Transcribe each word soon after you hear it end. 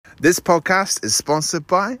This podcast is sponsored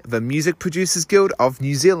by the Music Producers Guild of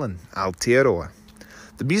New Zealand, Aotearoa.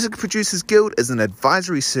 The Music Producers Guild is an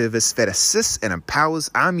advisory service that assists and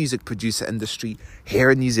empowers our music producer industry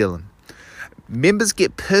here in New Zealand. Members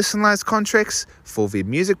get personalised contracts for their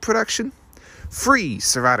music production, free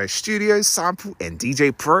Serato Studios sample and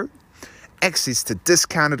DJ Pro, access to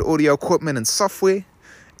discounted audio equipment and software,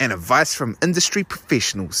 and advice from industry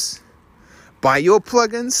professionals. Buy your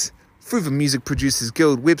plugins through the Music Producers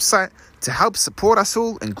Guild website to help support us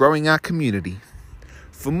all in growing our community.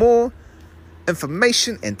 For more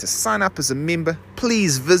information and to sign up as a member,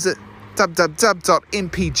 please visit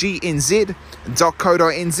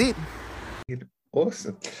www.mpgnz.co.nz.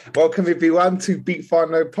 Awesome. Welcome everyone to Beat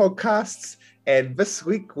Whānau Podcasts, and this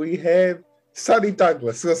week we have Sonny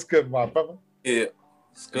Douglas. What's good, my brother? Yeah,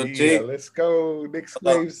 it's good, G. Let's go. Next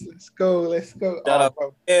waves. Let's go. Shout out.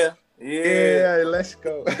 Yeah, let's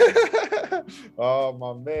go. Oh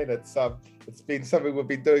my man, it's been something we've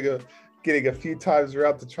been doing getting a few times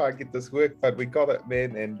around to try and get this work, but we got it,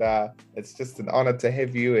 man, and it's just an honor to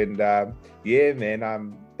have you. And yeah,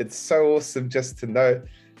 man, it's so awesome just to know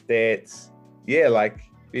that, yeah, like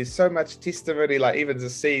there's so much testimony, like even to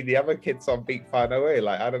see the other kids on Beat Whānau,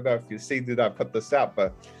 like I don't know if you see, did I put this out,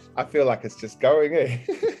 but I feel like it's just going,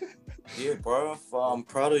 Yeah, bro, I'm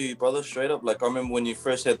proud of you, brother, straight up. Like I remember when you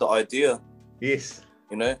first had the idea. Yes.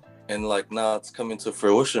 You know, and like now it's coming to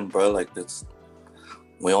fruition, bro. Like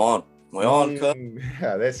we're on, cuz.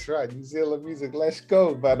 Yeah, that's right. New Zealand music, let's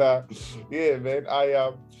go. But yeah, man,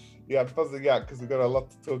 I'm buzzing out because we've got a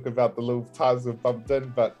lot to talk about, the little times we've bumped in.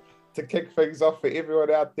 But to kick things off for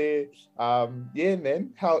everyone out there, yeah,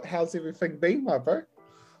 man, how's everything been, my bro?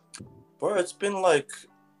 Bro, it's been like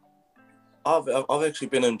I've actually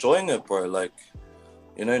been enjoying it, bro. Like,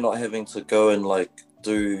 you know, not having to go and like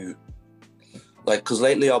do like, because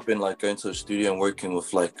lately I've been like going to a studio and working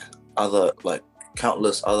with like other, like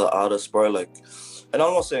countless other artists, bro. Like, and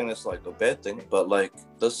I'm not saying this like a bad thing, but like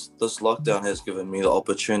this lockdown has given me the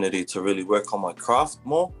opportunity to really work on my craft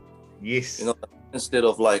more. Yes. You know, instead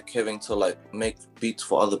of like having to like make beats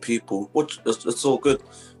for other people, which it's all good,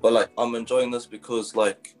 but like I'm enjoying this because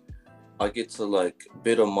like I get to like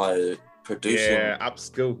better my producing. Yeah,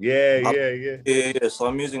 upskill. Yeah. So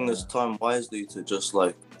I'm using this time wisely to just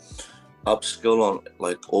like upskill on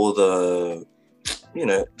like all the, you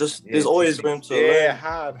know, just there's always room to learn. Yeah,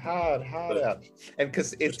 hard out. And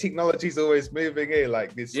because technology's always moving,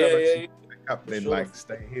 like there's so much to pick up and like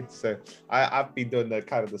stay ahead. So I've been doing the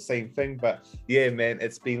kind of the same thing, but yeah, man,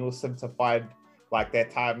 it's been awesome to find like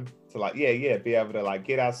that time to like be able to like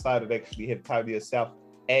get outside and actually have time to yourself,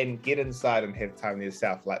 and get inside and have time to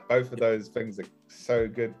yourself. Like both of those things are so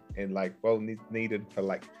good and like well needed for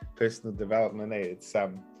like personal development. It's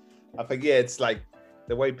I think it's like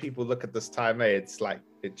the way people look at this time. It's like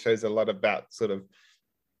it shows a lot about sort of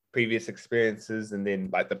previous experiences and then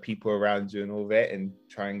like the people around you and all that, and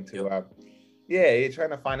trying to you're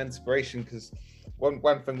trying to find inspiration, because one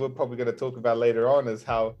thing we're probably going to talk about later on is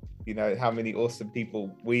how, you know, how many awesome people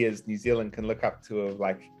we as New Zealand can look up to, of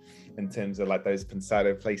like in terms of like those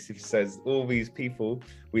Pensado places. So all these people,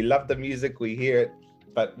 we love the music, we hear it,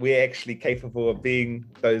 but we're actually capable of being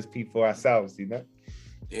those people ourselves, you know?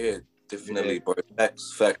 Yeah, definitely, bro.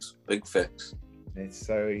 Facts, big facts. It's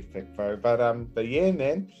so epic, bro. But yeah,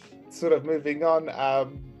 man, sort of moving on,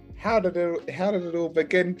 how did it all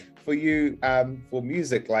begin for you for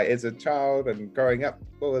music, like as a child and growing up?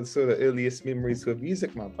 What were the sort of earliest memories with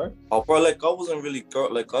music, my bro? Oh, bro, like I wasn't really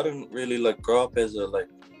I didn't really like grow up as a like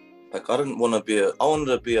I didn't want to be I wanted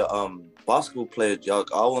to be a basketball player, young.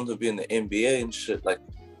 I wanted to be in the NBA and shit. Like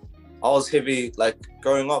I was heavy, like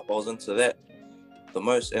growing up, I was into that the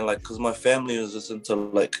most, and like because my family was just into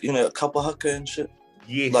like, you know, kapa haka and shit.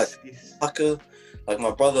 Yes. Like haka, like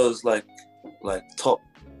my brother was like top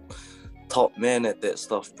man at that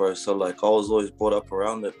stuff, bro. So like I was always brought up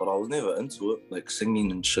around it, but I was never into it, like singing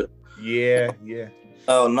and shit. Yeah.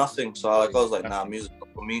 Oh, nothing. So like I was like, nah, music's not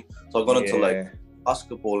for me. So I got into like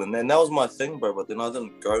basketball, and then that was my thing, bro. But then I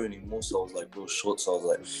didn't grow anymore, so I was like real short. So I was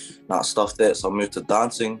like, nah, stuff that. So I moved to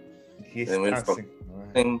dancing. Yes, and went from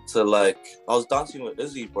dancing to like I was dancing with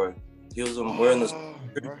Izzy, bro. He was wearing this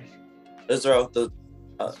Israel, the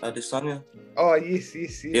Adesanya. Oh yes.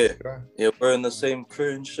 Yeah, we're in the same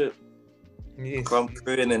crew and shit. Yes. Crew,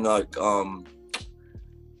 and then like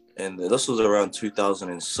and this was around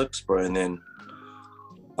 2006, bro. And then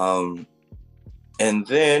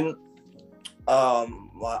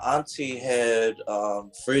my auntie had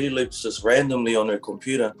Fruity Loops just randomly on her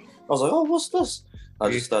computer. I was like, oh, what's this?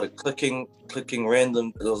 I just started clicking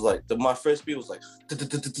random. It was like my first beat was like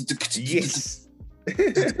yes.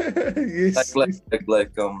 Yes, yes.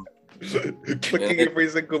 Clicking every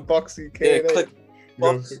single box you can. Yeah, click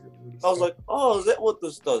box. I was like, oh, is that what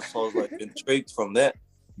this does? So I was like intrigued from that.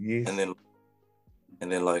 Yes. And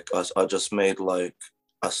then like I just made like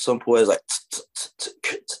as simple as like,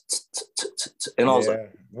 and I was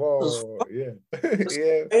like, whoa, yeah,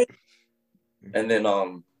 yeah.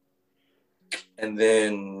 And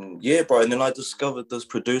then yeah, bro. And then I discovered this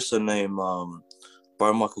producer named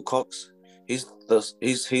Brian Michael Cox. He's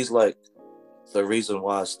like the reason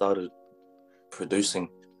why I started producing.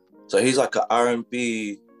 So he's like an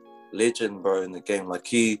R&B legend, bro, in the game. Like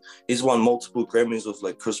he's won multiple Grammys with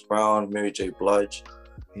like Chris Brown, Mary J. Blige,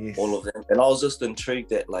 all of them. And I was just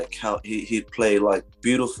intrigued at like how he'd play like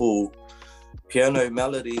beautiful piano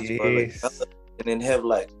melodies, bro, like, and then have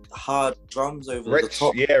like hard drums over the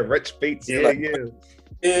top. Yeah, rich beats. Yeah, like,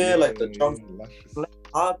 yeah, like the drums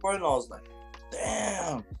hard, bro. And I was like,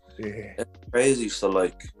 damn, that's crazy. So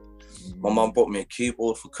like, my mom bought me a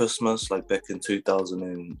keyboard for Christmas, like back in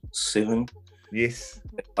 2007. Yes.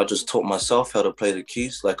 I just taught myself how to play the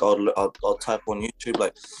keys. Like I'll type on YouTube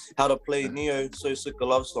like how to play Neo So Sick a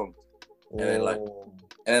Love Song, and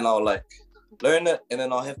then I'll like learn it, and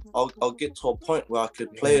then I'll get to a point where I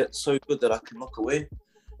could play it so good that I can look away.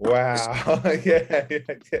 Wow. yeah.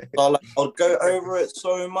 So I'll go over it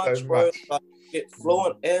so much, bro. Like, get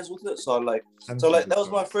fluent as with it. So like that was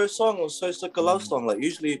my first song. Was So Sick a Love Song. Like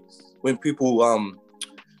usually when people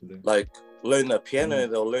like learn the piano,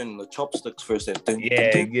 they'll learn the chopsticks first. And then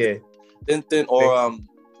Black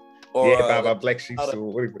Sheep. Yeah,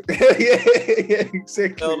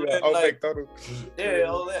 exactly. McDonald. Yeah,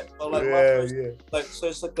 all that. But like my first, like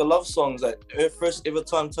So Sick a Love Songs. Like her first ever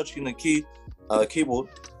time touching the keyboard.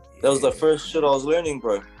 That was the first shit I was learning,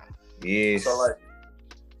 bro. Yes. So like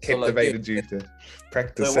captivated you to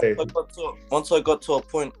practice. So once I got to a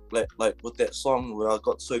point like with that song where I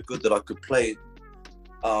got so good that I could play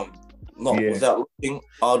without looking,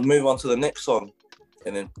 I'd move on to the next song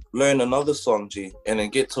and then learn another song, G, and then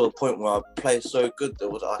get to a point where I play so good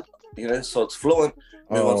that so it's fluent,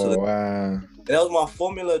 move on to the and that was my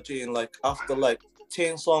formula, G. And like after like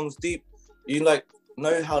 10 songs deep, you like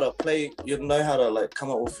know how to play, you know how to like come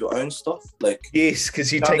up with your own stuff, like yes, because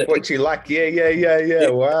you take what you like. Yeah.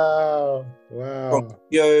 Wow. From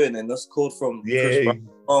Yo, and then this chord from Chris Brown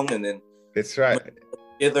song, and then that's right,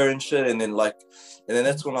 together and shit, and then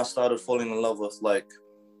that's when I started falling in love with like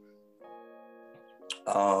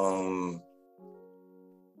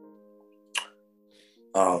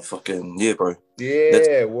fucking yeah, bro.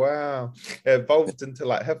 Yeah, wow. Evolved into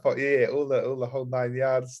like hip hop, all the whole 9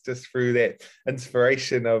 yards, just through that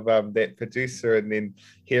inspiration of that producer, and then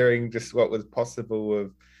hearing just what was possible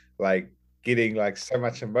with like getting like so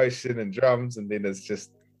much emotion and drums, and then it's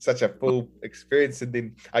just such a full experience. And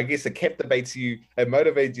then I guess it captivates you and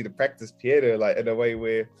motivates you to practice piano like in a way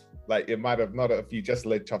where like it might have not if you just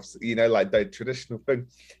learned chops, like the traditional thing.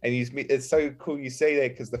 And it's so cool you say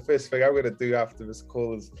that, because the first thing I'm going to do after this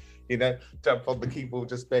call is jump on the keyboard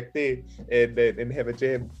just back there and have a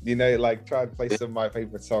jam, like try and play some of my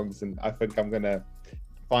favorite songs. And I think I'm gonna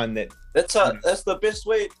find that that's the best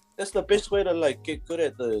way. That's the best way to like get good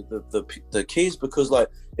at the keys, because like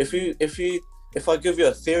if I give you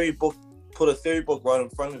a theory book, put a theory book right in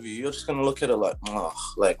front of you, you're just gonna look at it like,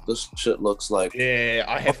 like this shit looks like. Yeah,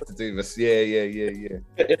 I have to do this. Yeah.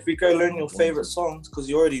 If we go learn your favorite songs, because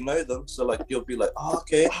you already know them, so like you'll be like,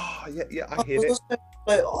 okay. Yeah, I hear it.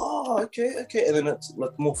 Like, okay, and then it's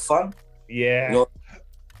like more fun. Yeah.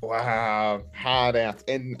 Wow, hard out.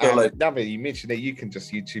 And like now that you mentioned that, you can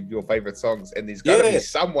just YouTube your favorite songs, and there's gotta be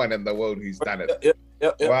someone in the world who's done it.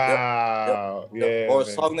 Wow. Yeah. Or a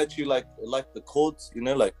song that you like the chords,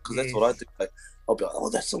 like, because that's what I do. Like, I'll be like,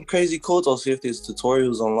 that's some crazy chords. I'll see if there's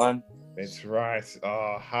tutorials online. That's right.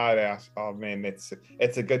 Hard out. Oh man, it's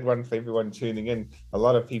a good one for everyone tuning in. A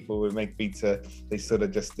lot of people would make beats. They're so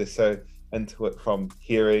into it from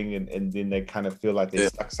hearing, and then they kind of feel like they're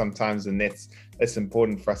stuck sometimes, and it's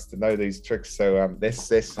important for us to know these tricks. So that's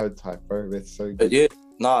so tight, bro. That's so good.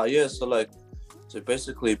 So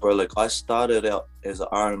basically, bro, like I started out as an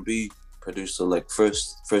R&B producer, like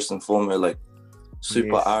first and foremost, like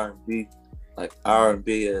super R&B, like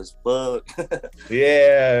R&B as fuck.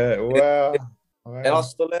 Yeah, wow. And I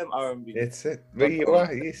still am R&B. That's it. But you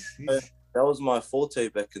are, yes. That was my forte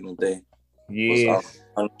back in the day. Yes.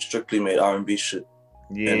 I strictly made R&B shit.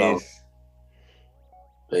 Yes.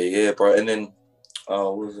 But yeah, bro. And then,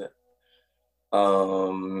 what was it?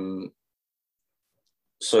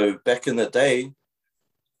 So back in the day,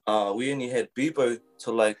 we only had Bebo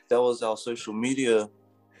to like, that was our social media,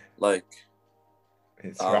 like,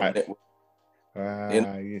 it's right. Network.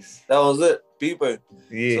 Yes. That was it, Bebo.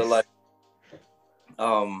 Yes. So like,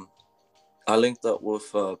 I linked up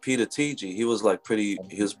with Peter TG. He was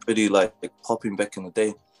pretty like popping back in the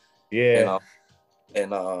day. Yeah.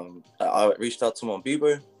 And I reached out to him on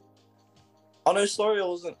Bebo. Oh no, sorry, it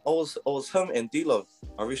was him and D-Love.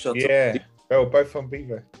 I reached out to they were both on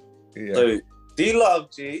Bebo. Yeah. So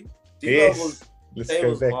D-Love, G. D-Love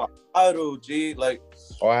was my idol, G. Like,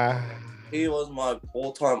 wow. He was my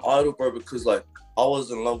all-time idol, bro, because like I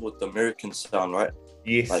was in love with the American sound, right?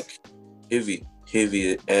 Yes. Like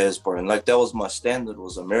heavy as, bro. And like that was my standard,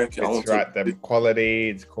 was American. That's right, the quality,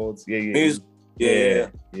 it's called music. Yeah.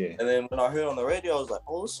 And then when I heard on the radio, I was like,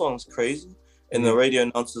 oh, this song's crazy. And the radio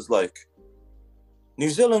announcer's like, New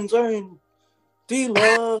Zealand's own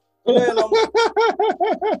D-Love. And I'm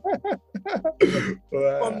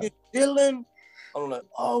from New Zealand. I'm like,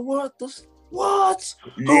 oh, what?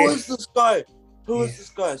 Who is this guy? Who is this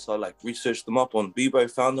guy? So I like researched them up on Bebo,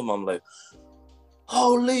 found them. I'm like,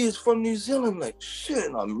 holy, he's from New Zealand. Like, shit.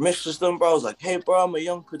 And I messaged them, bro. I was like, hey, bro, I'm a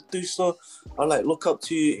young producer. I like look up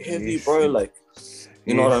to you heavy, bro. Like,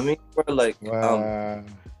 you know what I mean, bro? Like,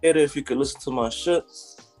 if you could listen to my shit.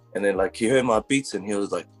 And then like he heard my beats and he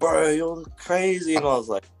was like, bro, you're crazy. And I was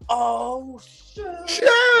like, oh shit.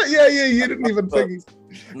 Yeah, you didn't even think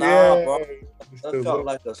nah, bro. I felt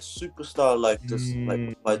like a superstar, like just like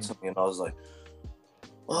replied to me, and I was like,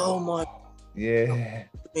 oh my. Yeah.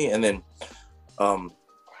 And then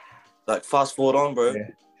like fast forward on, bro.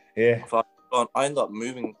 Yeah. Fast forward on, I ended up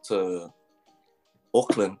moving to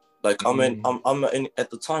Auckland. Like I'm in at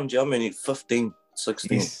the time, G, I'm only 15,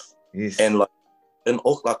 16. Yes. And like in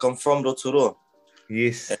Auckland, like I'm from Rotorua.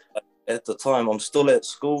 Yes. And, like, at the time, I'm still at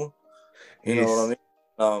school. You know what I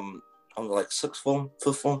mean? I'm like sixth form,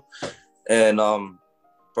 fifth form. And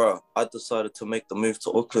bro, I decided to make the move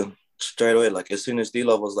to Auckland straight away. Like as soon as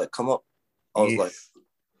D-Love was like, come up, I was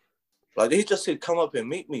like he just said, come up and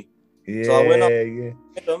meet me. Yeah. So I went up and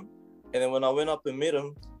met him. And then when I went up and met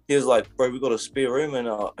him, he was like, bro, we got a spare room in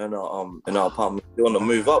our apartment. You want to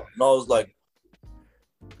move up? And I was like,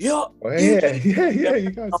 yeah. You guys.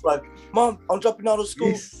 I'm like, Mom, I'm dropping out of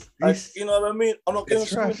school. Like, you know what I mean? I'm not going to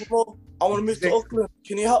school anymore. I want to move to Auckland.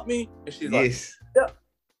 Can you help me? And she's like, yeah.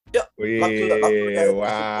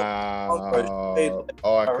 Wow.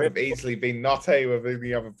 I could have easily been not with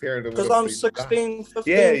any other parent. Because I'm 16, 15.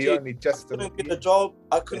 Yeah, you only just couldn't get a job.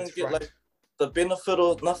 I couldn't get like the benefit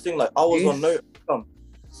or nothing. Like I was on no income.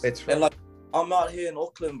 That's right. And like I'm out here in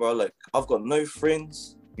Auckland, bro. Like I've got no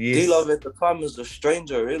friends. D-Love at the time was a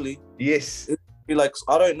stranger, really. Yes. Be like,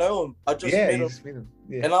 I don't know him. I just met him.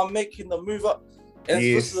 Yeah. And I'm making the move up. And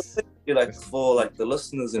this is the thing, like for like the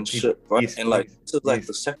listeners and shit, right? And like this is like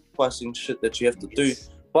the sacrificing shit that you have to do.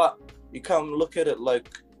 But you can't look at it like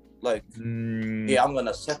yeah, I'm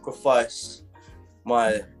gonna sacrifice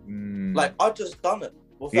my like I just done it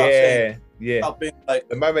without saying I've been like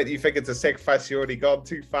the moment you think it's a sacrifice, you already gone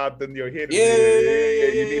too far in your head.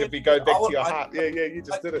 You need to be going back to your heart. You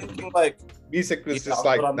just did it. Thinking, like music was just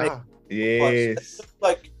like nah. Yes.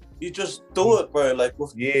 Like you just do it, bro. Like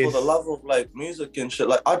for the love of like music and shit.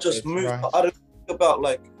 Like I just moved. Right. I didn't think about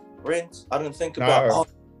like rent. I didn't think about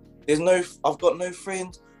I've got no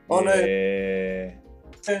friends. Oh no.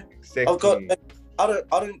 Exactly. I've got. I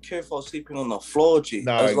don't care if I was sleeping on the floor, G.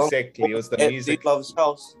 No, exactly. It was the music. At D-Love's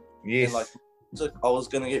house. Yes. And like music, I was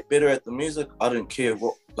gonna get better at the music. I didn't care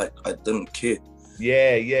what. Like I didn't care.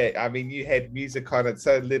 Yeah. I mean, you had music on it,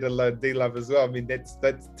 so let alone D-Love as well. I mean, that's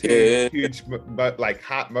two huge like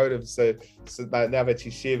heart motives. So now that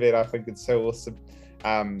you share that, I think it's so awesome.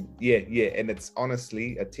 And it's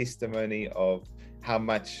honestly a testimony of how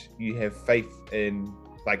much you have faith in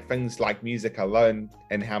like things like music alone,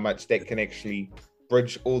 and how much that can actually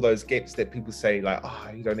bridge all those gaps that people say like, oh,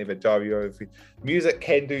 you don't have a job, music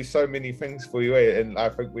can do so many things for you, and I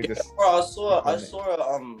think we just bro, I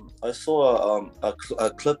saw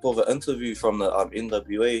a clip of an interview from the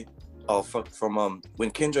NWA from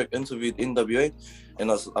when Kendrick interviewed NWA, and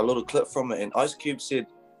there's a little clip from it, and Ice Cube said,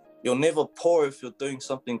 you're never poor if you're doing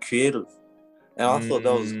something creative. And I thought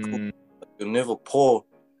that was cool. Like, you're never poor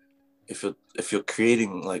if you're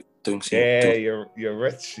creating, like doing something. Yeah, you're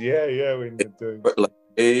rich. Yeah, when you're doing. But like,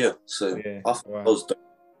 so I thought that was dope.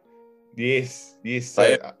 Yes.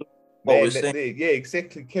 So,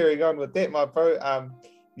 exactly. Carrying on with that, my bro.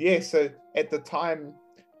 So at the time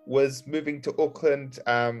was moving to Auckland.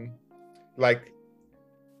 Like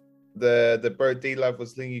the bro D-Love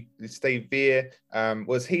was letting you stay there.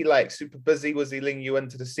 Was he like super busy? Was he letting you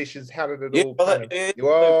into the sessions? How did it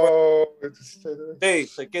all? Hey,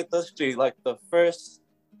 so get this, G. Like the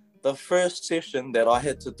first session that I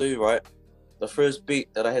had to do, right? the first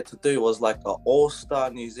beat that I had to do was like an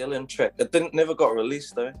all-star New Zealand track. It never got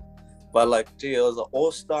released though. But like, gee, it was an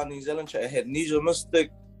all-star New Zealand track. It had Nisha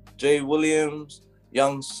Mystic, Jay Williams,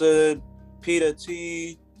 Young Sid, Peter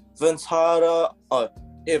T, Vince Harder,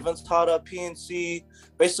 Vince Harder, PNC.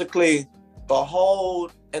 Basically, the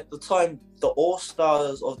whole, at the time, the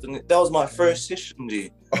all-stars of that was my first session,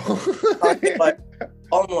 G. Like,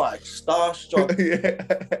 I'm like starstruck,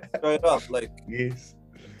 straight up, like, yes.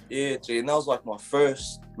 Yeah, G, and that was like my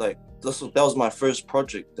first, like, that was my first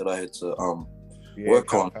project that I had to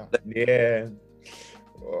work on. Yeah.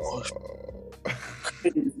 Oh.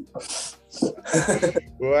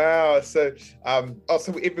 Wow. So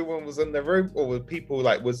also everyone was in the room, or were people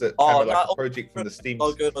like, was it kind of like a project from the Steam?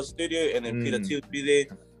 I'll go to a studio and then Peter T would be there,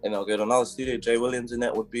 and I'll go to another studio, Jay Williams and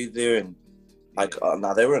that would be there, and like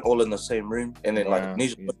they weren't all in the same room, and then like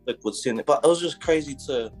Nisha would send it. But it was just crazy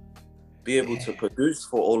to be able to produce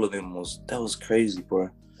for all of them. That was crazy, bro.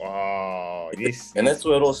 Wow. Yes. And that's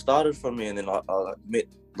where it all started for me, and then I met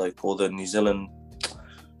like all the New Zealand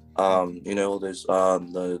you know, all those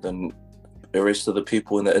the rest of the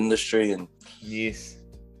people in the industry, and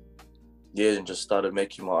and just started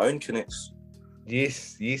making my own connects.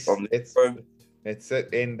 Yes, that's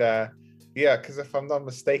it. And because if I'm not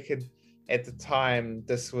mistaken, at the time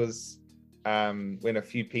this was when a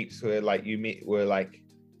few peeps were like were like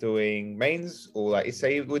doing mains, or like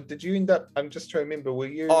say, did you end up? I'm just trying to remember. Were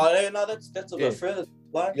you? Oh no, that's a bit further.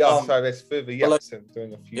 Like, sorry, that's further. Yeah, like, so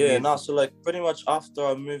doing a few. So like pretty much after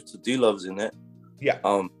I moved to D-Loves in it. Yeah.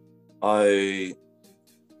 I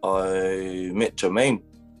met Jermaine,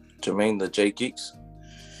 the J Geeks.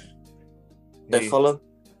 That fella.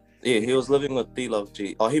 Yeah, he was living with D-Love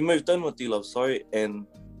G. Oh, he moved in with D-Love, sorry, and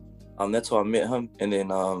that's why I met him, and then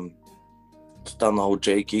just done the whole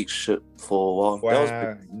J Geek shit for a while.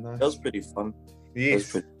 Wow, that was pretty fun.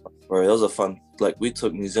 Yes. Bro, that was a fun. Like, we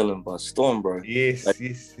took New Zealand by storm, bro. Yes, like,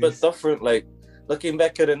 But different, like, looking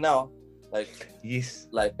back at it now, like,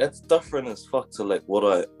 like, it's different as fuck to like what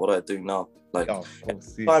I do now. Like, at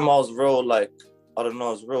the time I was real, like, I don't know,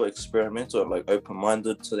 I was real experimental, like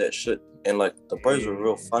open-minded to that shit, and like the bros were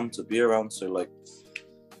real fun to be around. So like,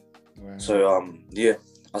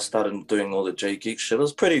 I started doing all the J Geek shit. It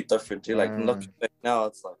was pretty different. Like, looking back now,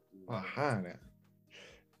 it's like,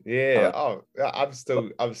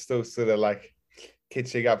 I'm still sort of like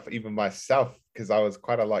catching up, even myself, because I was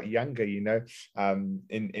quite a lot younger, you know,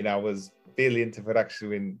 and I was barely into production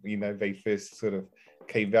when, you know, they first sort of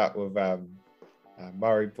came out with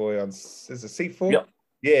Murray Boy on, is it C4? Yep.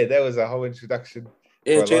 Yeah, that was a whole introduction.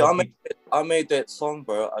 Yeah, G, I made that song,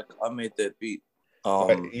 bro. I made that beat. I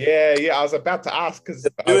was about to ask, because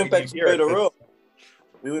we went back to Raider Road.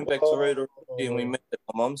 We went back to Raider Road and we met at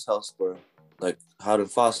my mom's house, bro. Like, hard and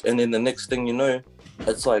fast. And then the next thing you know,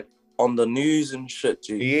 it's like on the news and shit,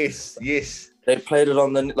 G. Yes. They played it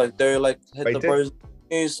on the, like, they like had the bros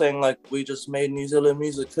news saying like, we just made New Zealand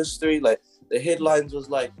music history. Like, the headlines was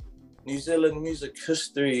like, New Zealand music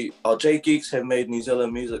history, our J Geeks have made New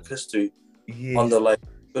Zealand music history on the like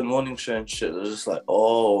Good Morning Show and shit. It was just like,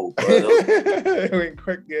 oh, bro. It went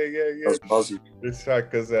quick, yeah. It was buzzy. It's right,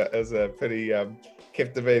 because it was a pretty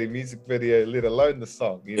captivating music video, let alone the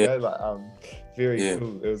song, you know, like very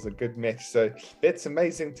cool. It was a good match. So that's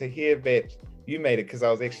amazing to hear that you made it, because I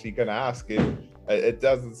was actually going to ask you. It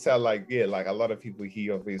doesn't sound like like a lot of people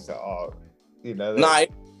here obviously you know. You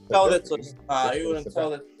wouldn't tell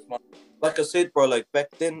that. Like I said, bro, like back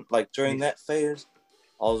then, like during that phase,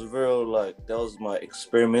 I was real, like, that was my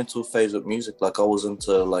experimental phase of music. Like, I was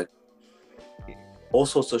into like all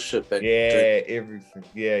sorts of shit back then. Everything.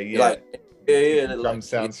 Yeah. Like, drum like,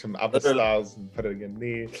 sounds from other styles and put it in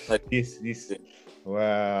there. Like, yes.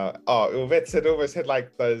 Wow. Oh, well, that's it. Almost had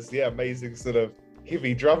like those amazing sort of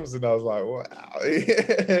heavy drums, and I was like, wow.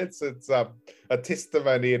 it's a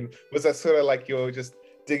testimony. And was that sort of like you're just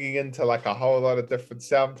digging into like a whole lot of different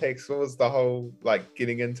sound takes? What was the whole like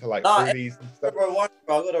getting into like fruities and stuff?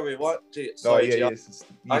 I gotta rewind. Sorry, I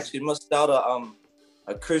actually missed out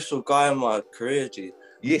a crucial guy in my career, G.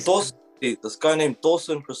 Yes. Dawson, this guy named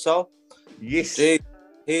Dawson Purcell. Yes. G,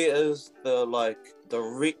 he is I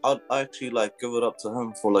actually like give it up to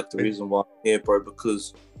him for like the reason why I'm here, bro,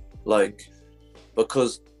 because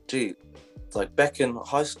G, it's like back in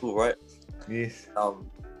high school, right? Yes.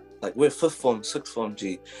 Like we're 5th form, 6th form,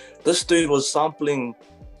 G. This dude was sampling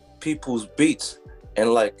people's beats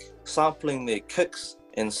and like sampling their kicks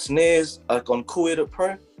and snares like on Cool Edit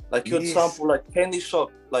Pro. Like he would sample like Candy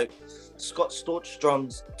Shop, like Scott Storch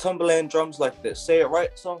drums, Timberland drums, like that Say It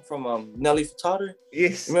Right song from Nelly Furtado.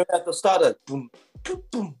 Yes. Remember at the start of boom, boom,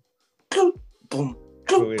 boom, boom, boom,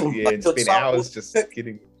 cool. Yeah, like and spend hours just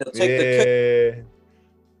getting. He'll take the kick.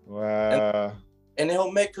 Wow. And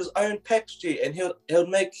he'll make his own packs, G, and he'll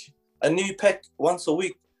make a new pack once a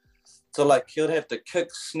week. So like he'll have the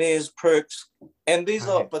kicks, snares, perks, and these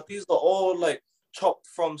are all like chopped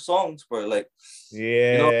from songs, bro. Like,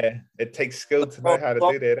 yeah, you know, it takes skill to know how to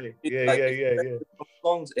do that. Eh? Yeah, like, yeah.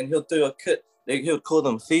 Songs, and he'll do a kit. He'll call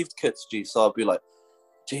them thieved kits, G. So I'll be like,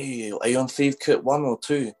 Gee, are you on thieved kit 1 or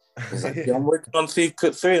 2? He's like, yeah, I'm working on thieved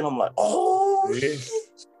kit 3, and I'm like, oh, yes.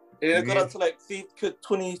 And I got up to like thieved kit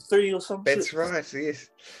 23 or something. That's right. Yes.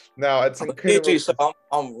 No, it's incredible. Yeah, G, so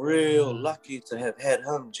I'm real lucky to have had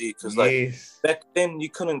him, G, because like back then you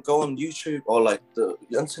couldn't go on YouTube or like the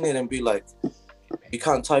internet and be like, you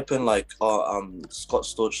can't type in like Scott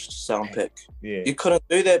Storch sound pack. Yeah. You couldn't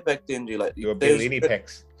do that back then, G. Like you were barely any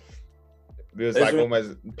packs. There was like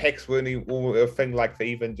almost packs weren't even a thing like for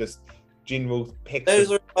even just general packs.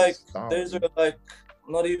 Those are like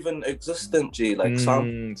not even existent, G. Like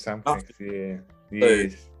sound packs, yeah.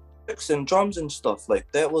 Yes. And drums and stuff like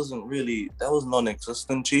that was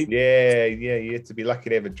non-existent, G. Yeah, you had to be lucky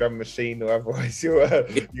to have a drum machine, or otherwise you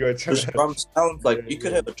were trying to drum sounds like you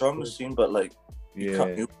could have a drum machine, but like you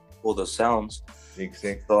can't use all the sounds.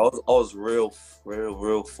 Exactly. So I was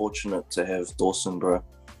real fortunate to have Dawson, bro,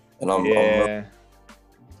 and I'm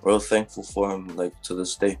real thankful for him, like to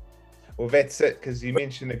this day. Well, that's it, because you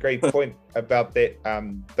mentioned a great point about that.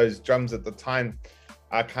 Those drums at the time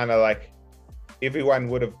are kind of like, everyone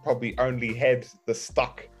would have probably only had the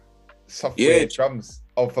stock software drums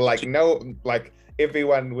of like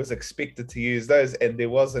everyone was expected to use those, and there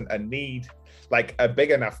wasn't a need, like a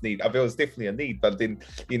big enough need. There was definitely a need, but then,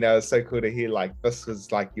 you know, it's so cool to hear like this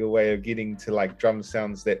was like your way of getting to like drum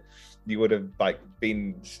sounds that you would have like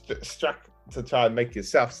been struck to try and make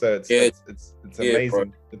yourself. So it's amazing.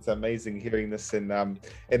 Bro. It's amazing hearing this, and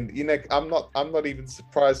you know, I'm not even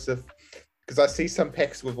surprised if, because I see some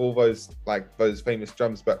packs with all those famous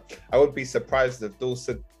drums, but I would be surprised if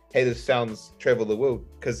Dawson had his sounds travel the world,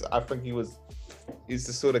 because I think he's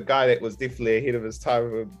the sort of guy that was definitely ahead of his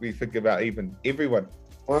time when we think about even everyone.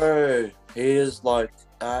 Bro, he is like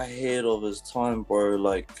ahead of his time, bro,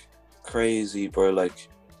 like crazy, bro. Like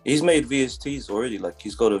he's made VSTs already, like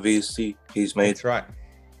he's got a VST he's made. That's right.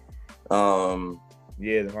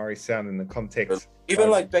 Yeah, the Murray sound in the context. Even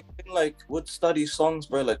like back then, like would study songs,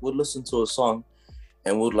 bro. Like would listen to a song,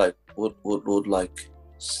 and would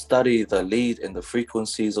study the lead and the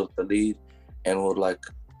frequencies of the lead, and would like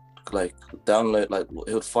download, like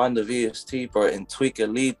he would find the VST, bro, and tweak a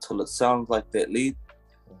lead till it sounds like that lead.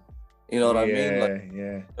 You know what I mean? Like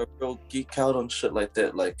a real geek out on shit like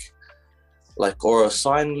that, like or a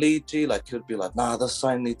sign lead, G. Like he would be like, nah, this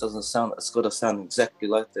sign lead doesn't sound. It's got to sound exactly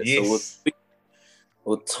like that. Yes. So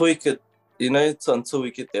we'll tweak it. You know, until we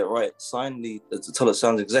get that right sign lead, until it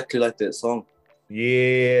sounds exactly like that song.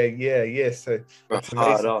 Yeah. So it's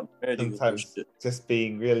amazing. Sometimes just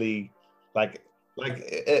being really like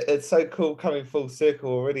it's so cool coming full circle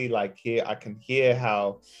already. Like here, I can hear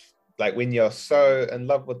how, like when you're so in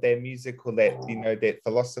love with their music or that, you know, that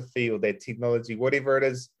philosophy or their technology, whatever it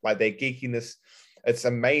is, like their geekiness, it's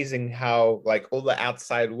amazing how like all the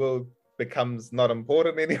outside world becomes not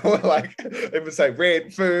important anymore. Like it was like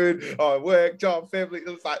rent, food, work, job, family. It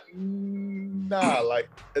was like nah, like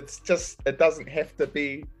it's just, it doesn't have to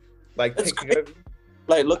be like taking over.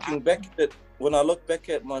 Like looking back at it, when I look back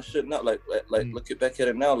at my shit now, looking back at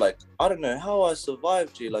it now, like I don't know how I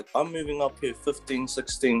survived, G. Like I'm moving up here 15,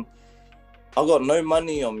 16. I've got no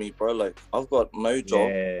money on me, bro. Like I've got no job.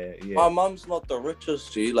 Yeah. My mum's not the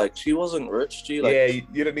richest, G. Like she wasn't rich, G. Like,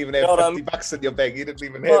 you didn't even have 50 bucks in your bank. You didn't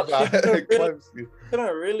even have clothes. She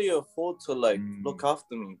couldn't really afford to like look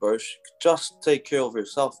after me, bro. She could just take care of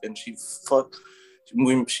herself, and she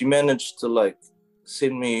managed to like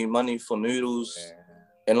send me money for noodles,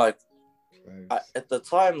 and like at the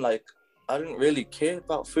time, like I didn't really care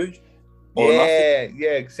about food. Nothing.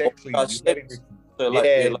 Yeah, exactly. So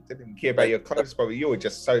didn't care about your clothes, probably. You were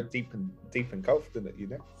just so deep engulfed in it, you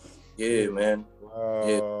know. Yeah, man.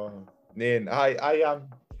 Man, I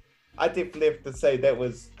definitely have to say that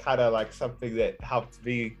was kind of like something that helped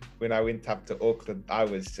me when I went up to Auckland. I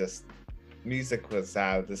was just, music was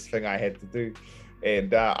this thing I had to do,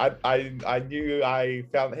 and I knew I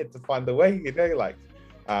had to find a way, you know, like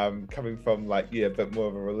coming from like a bit more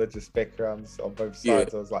of a religious background on both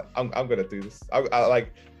sides. I was like, I'm gonna do this. I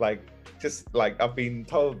just like I've been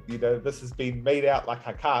told, you know, this has been made out like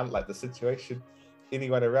I can't, like the situation,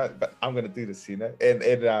 anyone around, but I'm gonna do this, you know. And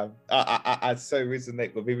I so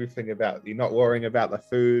resonate with everything about you not worrying about the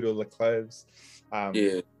food or the clothes.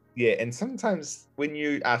 And sometimes when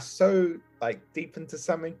you are so like deep into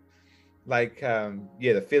something, like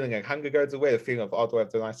yeah, the feeling of hunger goes away, the feeling of, oh, do I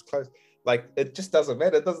have the nice clothes? Like it just doesn't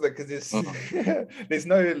matter, doesn't it? Because there's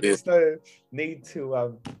no need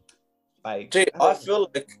to like, Gee, I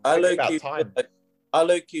feel like I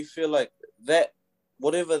low key feel like that,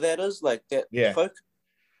 whatever that is, like that focus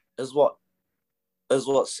is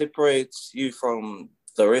what separates you from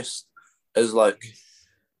the rest, is like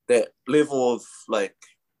that level of like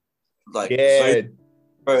zone,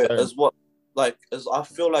 bro, is what like is I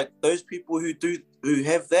feel like those people who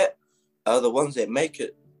have that are the ones that make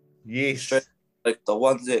it. Yes. Straight, like the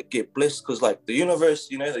ones that get blessed, because like the universe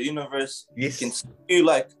can see you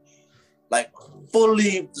like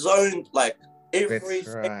fully zoned, like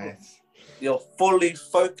everything. Right. You're fully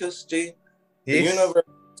focused, G. The universe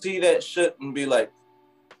see that shit and be like,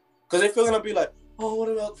 because if you're gonna be like, oh, what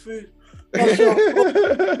about food? Oh, shit,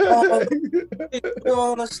 I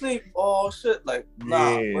wanna sleep. Oh shit, like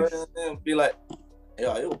nah, bro. And be like,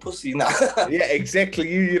 yeah, you're a pussy now. Yeah, exactly.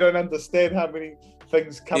 You don't understand how many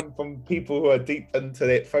things come from people who are deep into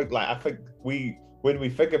that folk. Like I think when we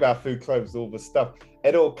think about food, clothes, all the stuff,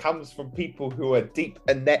 it all comes from people who are deep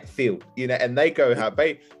in that field, you know, and they go hard.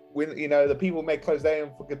 When you know the people make clothes, they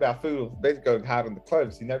don't think about food, they're going hard on the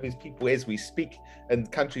clothes. You know, there's people as we speak in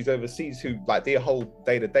countries overseas who like their whole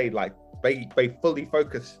day to day, like they fully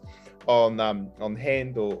focus on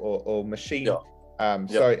hand or machine. So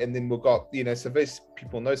and then we've got, you know, so there's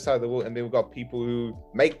people on those side of the world, and then we've got people who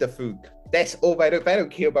make the food. That's all they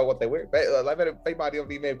don't care about what they wear. They might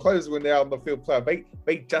not even have clothes when they're on the field playing.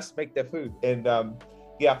 They just make their food. And I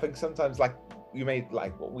think sometimes like you made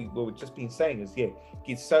like what we were just been saying is get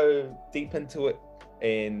so deep into it,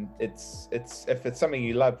 and it's if it's something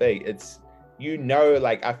you love, it's, you know,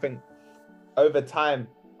 like I think over time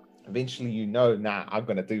eventually, you know, nah, I'm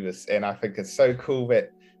gonna do this. And I think it's so cool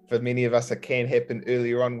that for many of us it can happen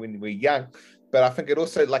earlier on when we're young. But I think it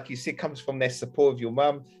also, like you said, comes from that support of your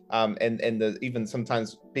mum, and even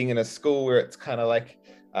sometimes being in a school where it's kind of like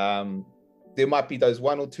there might be those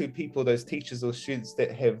one or two people, those teachers or students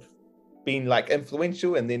that have been like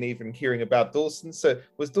influential, and then even hearing about Dawson. So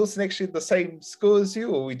was Dawson actually the same school as you,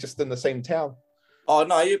 or were we just in the same town? Oh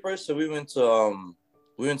no, yeah, bro. So we went to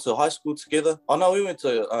high school together. Oh no, we went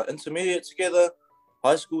to intermediate together,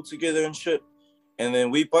 high school together and shit. And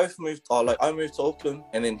then we both moved. I moved to Auckland,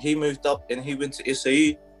 and then he moved up, and he went to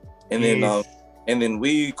SAE, and then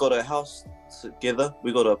we got a house together.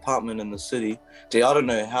 We got an apartment in the city. Gee, I don't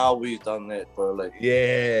know how we've done that, bro. Like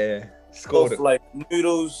scored it. Like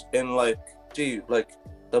noodles and like, gee, like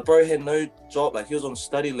the bro had no job. Like he was on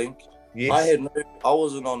study link. Yes. I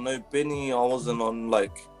wasn't on no Benny. I wasn't on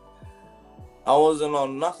nothing.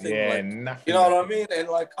 Nothing. You know what I mean? And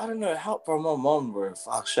like, I don't know, help from my mom, bro.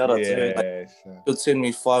 Fuck, shout out to her. Like, she'd send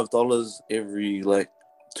me $5 every like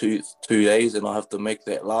two days, and I have to make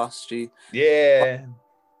that last. G. Yeah.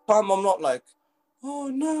 Time I'm not like, oh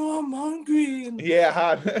no, I'm hungry.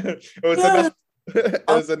 Hard. It was enough. It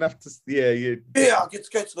was enough to Yeah, I get to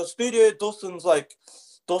go to the studio. Dawson's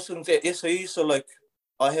at SAE, so like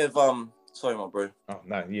I have sorry my bro. Oh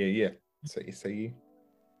no, so SAE.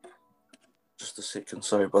 Just a second,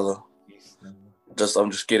 sorry brother. Yes, no.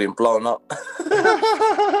 I'm just getting blown up.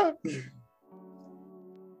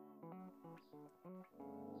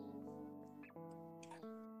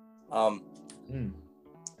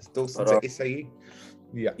 It's Dawson's at SAE.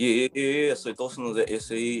 Yeah. So Dawson was at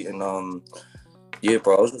SAE, and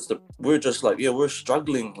bro, we're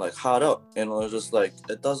struggling like hard up, and I was just like,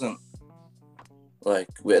 it doesn't, like,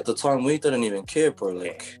 at the time we didn't even care, bro.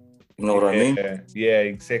 Like, you know what I mean? Yeah,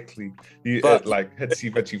 exactly. It like hits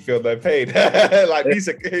you, but you feel no pain. Like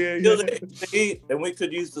music. And we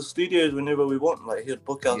could use the studios whenever we want. Like he'd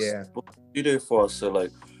book the studio for us, so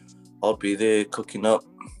like I'll be there cooking up.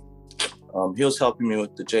 He was helping me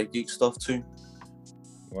with the J-Geek stuff too.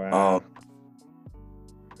 Wow.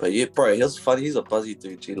 But yeah, bro, he was funny. He's a buzzy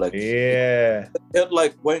dude, G. Like, he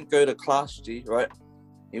like won't go to class, G. Right?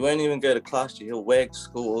 He won't even go to class, G. He'll wag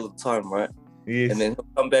school all the time, right? Yes. And then he'll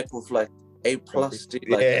come back with like A+, G.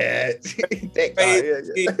 Like,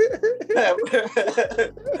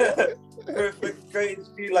 perfect grades,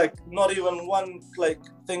 G. Like, not even one like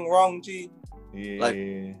thing wrong, G. Yeah. Like,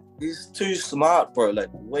 he's too smart, bro. Like,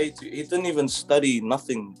 way too. He didn't even study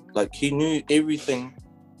nothing. Like, he knew everything.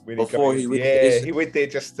 Before he went he went there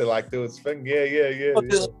just to like do his thing.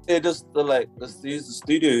 Just to like use the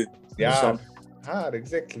studio. Hard,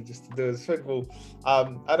 exactly, just to do his thing. Well,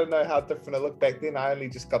 I don't know how different it looked back then. I only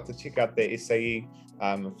just got to check out the SAE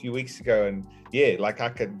a few weeks ago, and like I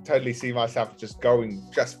could totally see myself just going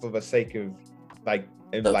just for the sake of like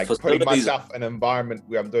putting myself in an environment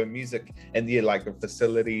where I'm doing music, and like the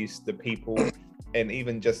facilities, the people, and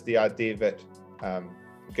even just the idea that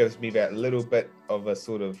gives me that little bit of a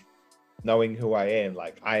sort of knowing who I am.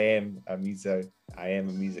 Like I am a music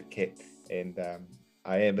cat, and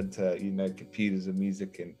I am into, you know, computers and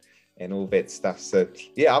music and all that stuff. So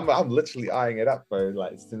yeah, I'm literally eyeing it up, bro.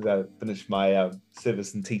 Like as soon as I finish my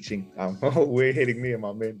service and teaching, we're heading there,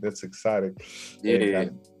 my man. That's exciting. Yeah.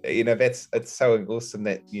 And, you know, it's so awesome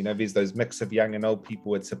that, you know, there's those mix of young and old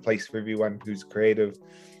people. It's a place for everyone who's creative.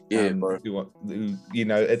 Bro. Who, you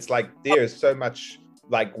know, it's like there is so much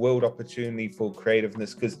like world opportunity for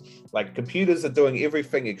creativeness, because like computers are doing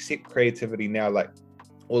everything except creativity now. Like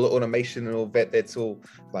all the automation and all that, that's all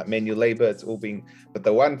like manual labor. It's all being, but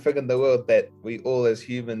the one thing in the world that we all as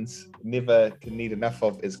humans never can need enough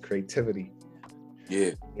of is creativity.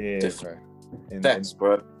 Yeah, bro. Thanks,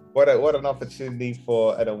 bro. What an opportunity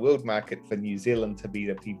for in a world market for New Zealand to be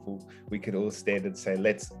the people we could all stand and say,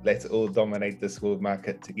 let's all dominate this world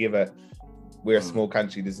market together. We're a small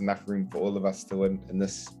country. There's enough room for all of us to win in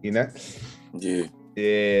this, you know?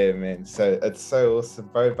 Yeah, man. So it's so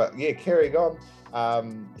awesome, bro. But yeah, carrying on,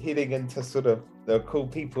 heading into sort of the cool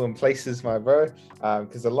people and places, my bro,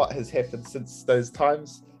 because a lot has happened since those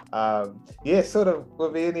times. Yeah, sort of,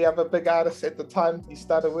 were there any other big artists at the time you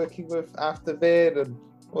started working with after that, and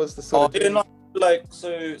what was the sort of... no, like,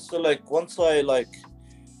 so like, once I, like,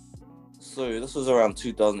 so this was around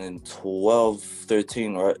 2012,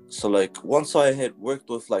 13, right? So like, once I had worked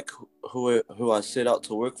with like who I set out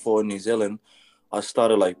to work for in New Zealand, I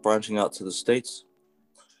started like branching out to the States.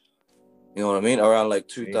 You know what I mean? Around like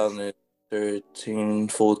 2013,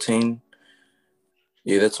 14.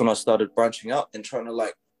 Yeah, that's when I started branching out and trying to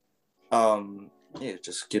like,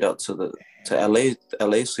 just get out to LA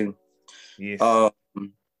scene. Yes.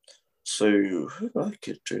 So who did I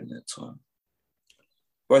get during that time?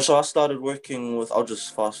 Right, so I started working with, I'll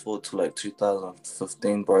just fast forward to like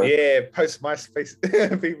 2015, bro. Yeah, post MySpace.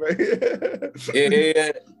 Yeah.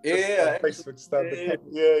 Facebook stuff.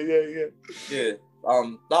 Yeah.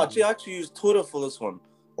 I actually used Twitter for this one.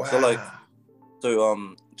 Wow.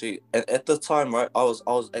 At the time, right, I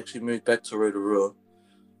was actually moved back to Rotorua.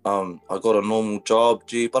 I got a normal job,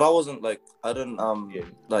 but I didn't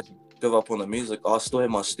like give up on the music. I still had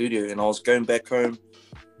my studio and I was going back home.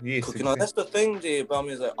 Yes, cooking. Exactly. That's the thing, about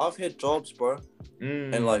me, is like I've had jobs, bro,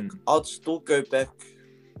 and like I'd still go back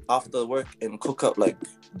after work and cook up like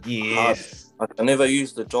hard. Like, I never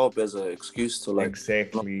used the job as an excuse to like say,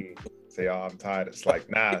 oh, I'm tired. It's like,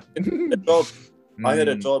 nah. I had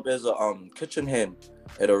a job as a kitchen hand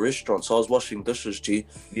at a restaurant, so I was washing dishes,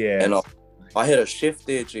 Yeah. And I had a chef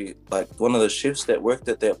there, like one of the chefs that worked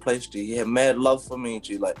at that place, He had mad love for me,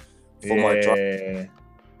 like for my job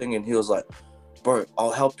thing, and he was like, bro, I'll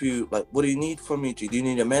help you. Like, what do you need from me, Do you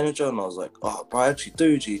need a manager? And I was like, oh, bro, I actually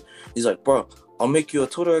do, He's like, bro, I'll make you a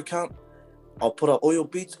Twitter account. I'll put up all your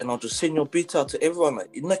beats and I'll just send your beats out to everyone, like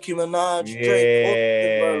Nicki Minaj, Drake, all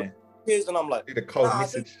them, bro. And I'm like, I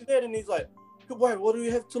think that. And he's like, wait, what do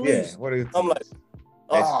you have to lose? I'm like,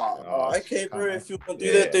 okay, bro, if you want to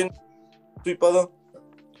do that, then sweet brother.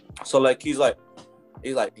 So like, he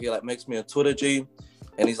makes me a Twitter,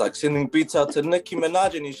 and he's like sending beats out to Nicki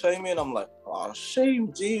Minaj, and he's showing me, and I'm like, oh,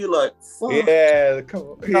 shame, like, fuck. Yeah, come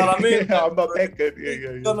on. You know what I mean? Yeah, I'm not that good.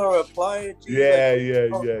 Yeah. He's gonna reply, Yeah.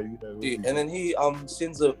 And then he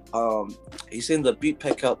sends a beat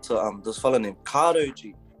pack out to this fella named Cardo,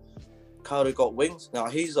 Cardo Got Wings. Now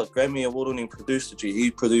he's a Grammy award-winning producer,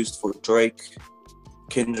 He produced for Drake,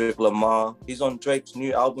 Kendrick Lamar. He's on Drake's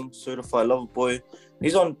new album, Certified Lover Boy.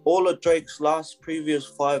 He's on all of Drake's previous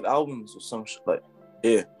 5 albums or some shit like.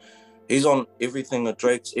 Yeah, he's on everything of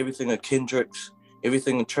Drake's, everything of Kendrick's,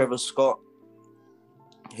 everything of Travis Scott.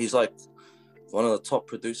 He's like one of the top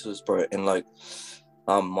producers, bro. And like,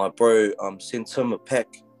 my bro sent him a pack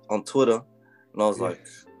on Twitter, and I was like,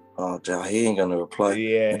 oh, he ain't gonna reply.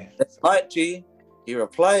 Yeah. That night, he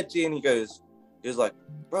replied, and he was like,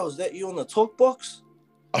 bro, is that you on the talk box?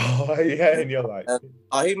 Oh yeah, and you're like,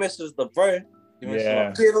 he messaged the bro.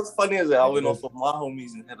 Yeah. It was funny as I went off with my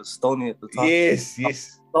homies and had a Stony at the time. Yes.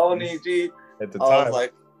 Stony, At the time. At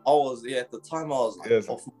the time I was like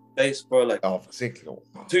off my face, bro. Like, exactly.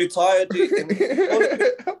 Too tired, And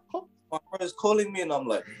my brother's calling me, and I'm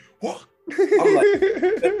like, what? I'm like,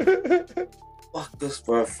 fuck this,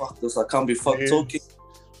 bro. Fuck this. I can't be talking.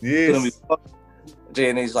 Yes.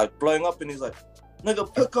 And he's like blowing up, and he's like,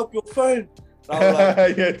 nigga, pick up your phone. And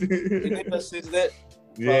I'm like, he never says that.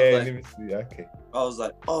 Yeah, okay. I was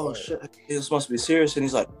like, oh shit, this must be serious. And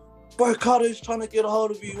he's like, bro, Carter's trying to get a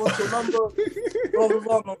hold of you. What's your number? Blah, blah,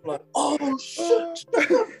 blah. And I'm like, oh shit.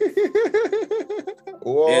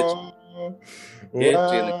 Wow.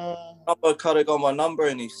 Carter got my number,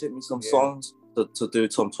 and he sent me some songs. to do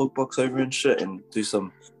some talkbox over and shit and do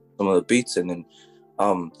some of the beats, and then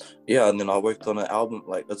yeah, and then I worked on an album,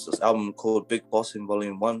 like it's this album called Big Boss in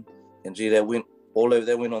Volume 1, and gee, that went all over.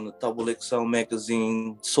 That went on the Double XL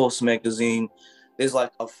magazine, Source magazine. There's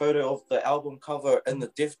like a photo of the album cover in the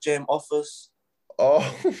Def Jam office. Oh,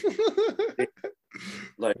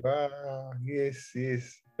 like wow, yes. It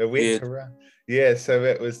went around. Yeah, so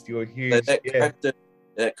it was your huge.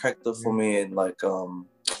 That cracked it for me, and like wow.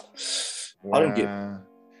 I didn't get,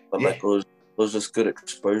 but like it was just good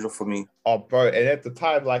exposure for me. Oh, bro, and at the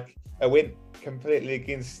time, like I went completely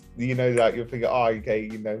against, you know, like you're thinking, oh, okay,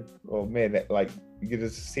 you know, oh man, like you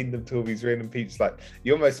just send them to all these random peeps. Like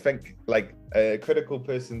you almost think like a critical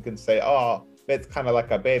person can say, oh, that's kind of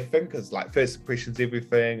like a bad thing, because like first impressions,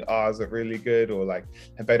 everything. Oh, is it really good? Or like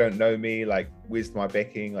if they don't know me, like where's my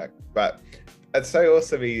backing? Like, but it's so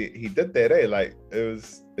awesome he did that, eh? Like it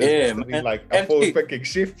was man. Like a forward-thinking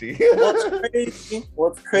shifty.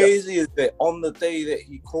 What's crazy is that on the day that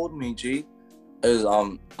he called me, G, is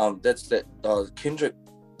that's that Kendrick,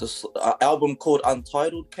 this album called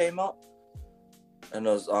Untitled came out, and it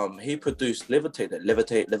was he produced Levitate.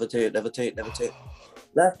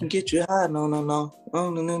 Life can get you high, no.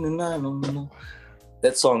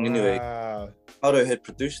 That song anyway. Carter had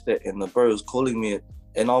produced that, and the bro was calling me,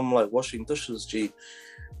 and I'm like washing dishes, G,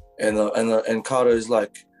 and Carter is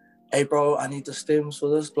like, hey bro, I need the stems for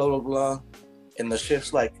this, blah blah blah, and the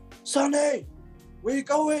chef's like, Sonny, where you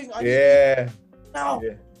going? Now,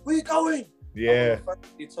 where you going? Yeah.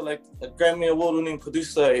 To like a Grammy Award-winning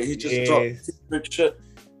producer, he just dropped shit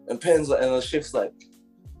and pens, and the chef's like,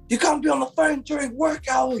 you can't be on the phone during work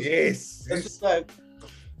hours. Yes. It's just like,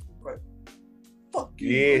 bro, fuck you.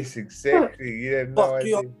 Yes, bro. Exactly. You have no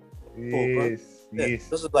idea. Yes.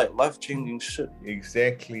 This is like life-changing shit.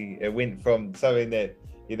 Exactly. It went from something that,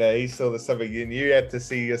 you know, he saw something and you have to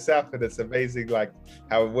see yourself, and it's amazing like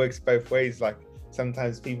how it works both ways. Like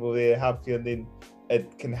sometimes people there help you, and then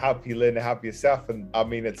it can help you learn to help yourself. And I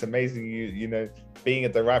mean, it's amazing. You know, being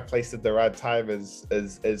at the right place at the right time is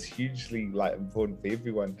hugely like important for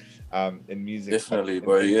everyone in music. Definitely,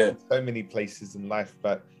 bro. Yeah. So many places in life,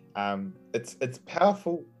 but it's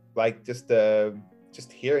powerful. Like just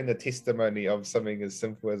hearing the testimony of something as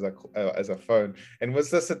simple as a phone. And was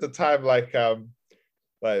this at the time like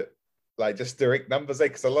just direct numbers?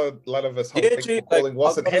 Because a lot of us calling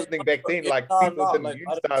wasn't happening back then. Like people didn't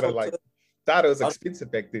use data. Like data was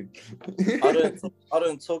expensive back then. I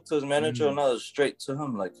didn't talk to his manager, and I was straight to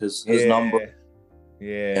him, like his number.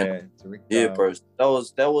 Yeah, bro.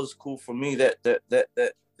 That was cool for me. That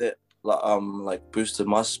like boosted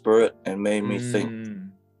my spirit and made me think.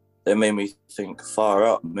 That made me think far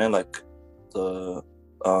out, man. Like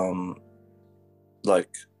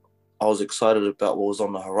like I was excited about what was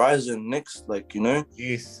on the horizon next. Like, you know.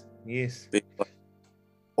 Yes. Being, like,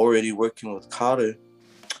 already working with Carter.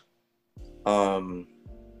 Bro,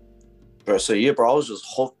 so yeah, bro, I was just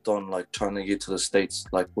hooked on like trying to get to the States,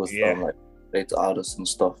 like with like States artists and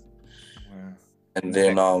stuff. Wow. And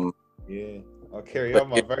then I'll carry on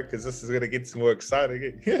my vote because this is gonna get some more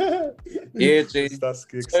exciting. Yeah, G.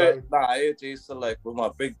 So like with my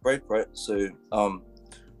big break, right? So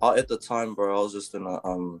at the time, bro, I was just in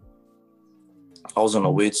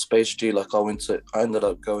a weird space, G. Like I ended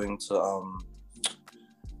up going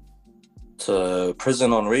to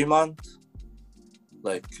prison on remand.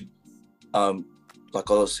 Like I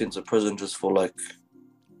was sent to prison just for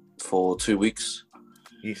 2 weeks.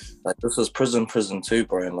 Yes. Like this was prison too,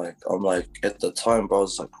 bro. And like I'm like at the time, bro, I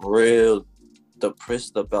was like real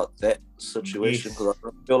depressed about that situation because I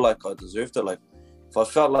don't feel like I deserved it. Like if I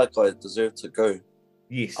felt like I deserved to go,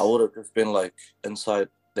 I would have just been like inside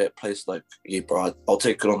that place, like, yeah, bro, I'll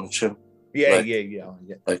take it on the chin. Yeah.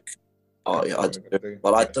 Like, oh yeah, I deserve it.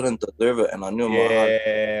 But I didn't deserve it, and I knew in my heart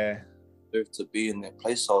I deserved to be in that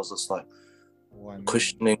place. So I was just like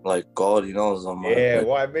questioning, like, God, you know,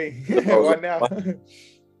 why me? Why now?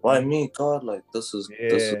 Why me, God? Like this is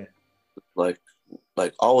like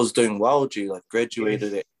I was doing well, G. Like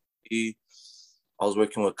graduated at E. I was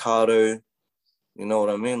working with Carter. You know what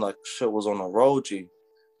I mean? Like shit was on a roll, G.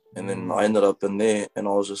 And then I ended up in there, and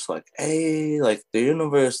I was just like, hey, like the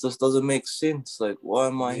universe, this doesn't make sense. Like, why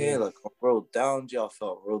am I here? Like, I'm real down, G. I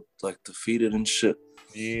felt real like defeated and shit.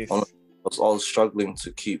 Yes. I was struggling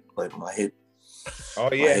to keep like my head.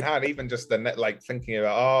 Oh yeah, and not even just the net, like thinking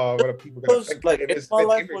about what are people gonna think? Like if my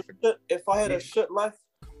life was shit, if I had a shit life,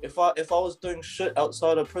 if I was doing shit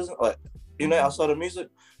outside of prison, like you know, outside of music,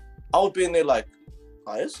 I would be in there like,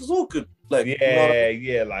 oh, this is all good. Like like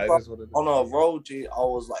this on a road, G, I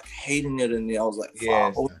was like hating it in there. I was like,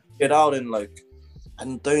 I'll get out and like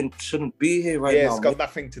shouldn't be here right now. now. It's got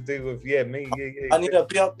nothing to do with me. I need to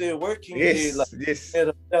be out there working. Yes, like, yes. I need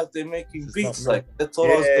to be out there making beats. Like that's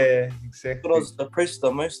what I was. Exactly. What I was depressed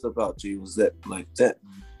the most about, G, was that.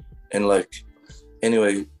 And like,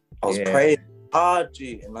 anyway, I was praying hard,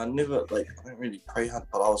 G, and I never I don't really pray hard,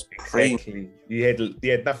 but I was praying. Exactly. You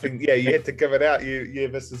had nothing. Yeah, you had to give it out.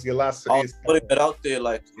 This is your last. I was putting it out there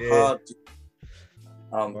hard.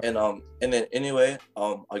 And then anyway,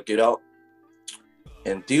 I get out,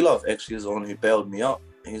 and D-Love actually is the one who bailed me out.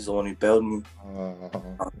 He's the one who bailed me.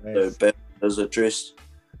 Nice. So his address.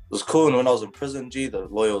 It was cool. And when I was in prison, G, the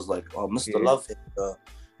lawyer was like, "Oh, Mr. Love,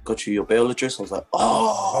 got you your bail address." I was like,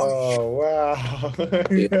 "Oh, wow."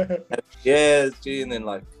 Yeah, G. And then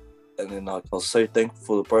I was so thankful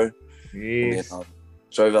for the bro. Yes. And then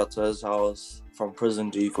drove out to his house from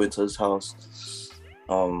prison. G, went to his house.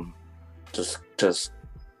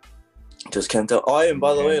 Just came down. Oh, and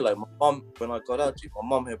by the way, my mom, when I got out, G, my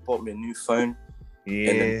mom had bought me a new phone.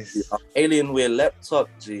 Yes. And then Alienware laptop,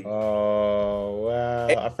 G. Oh, wow.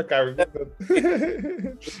 I think I remember.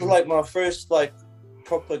 This was my first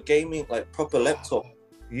proper gaming, proper laptop.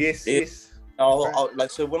 Yes.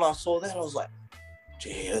 So when I saw that, I was like,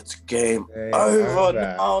 gee, it's game over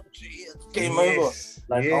now, G. It's game over.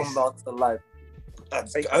 I'm about to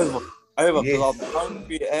that's over. Because I'm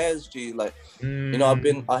hungry as, G. I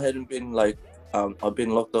hadn't been I've been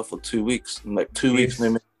locked up for 2 weeks. And 2 weeks,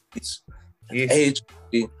 no it's age,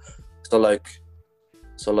 G. So I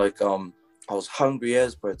was hungry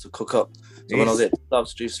as, bro, to cook up. So when I was at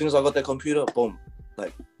Subs, G, as soon as I got that computer, boom,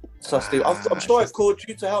 I'm sure I called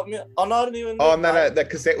you to help me. Oh no, I didn't even. Oh no,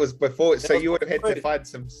 because that was before. So you would have had to find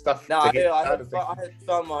some stuff. I had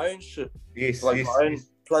found my own shit. Yes, my own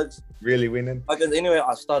plugs. Really winning. Anyway,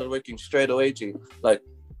 I started working straight away, G. I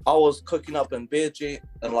was cooking up in bed, G,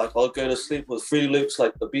 and I'll go to sleep with Fruity Loops,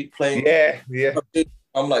 the beat playing. Yeah.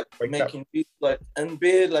 I'm making beats in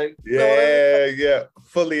bed, Yeah,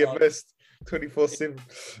 fully immersed, 24/7.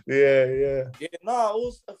 Yeah. Yeah,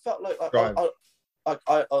 I felt like I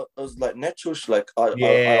was natural, exactly.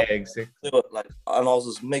 And I was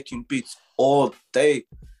just making beats all day,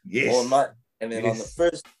 all night, and then on the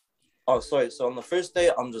first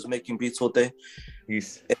day I'm just making beats all day.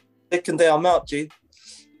 Yes. And the second day I'm out, G.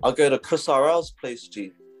 I go to Chris RL's place,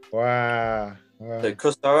 G. Wow. So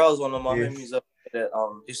Chris RL is one of my homies up at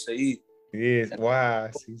SAE. Yes. Wow.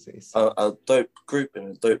 A dope group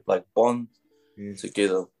and a dope bond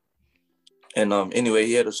together. And anyway,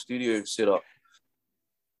 he had a studio set up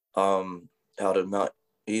out of Mount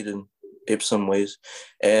Eden, Epsom ways,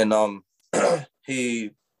 and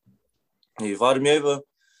he invited me over,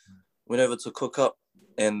 went over to cook up,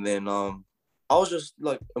 and then I was just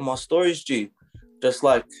in my stories, G, just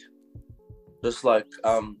just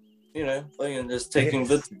taking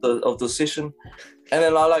bits of the session, and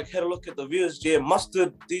then I had a look at the views, G, and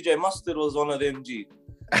DJ Mustard was one of them, G.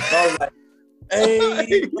 And I was like,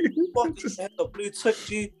 hey, what the fuck, had the blue tick,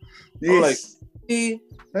 G. Yes. I'm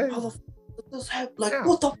how the fuck did this happen?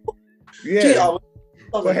 What the fuck? Yeah. G,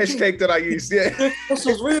 what hashtag did I use? Yeah. This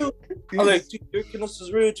is real. I'm like, G, you reckon this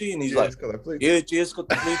is real, G? And he's yeah, G, it's got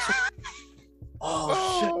the blue tick.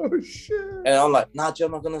 Oh shit. And I'm like, nah, G,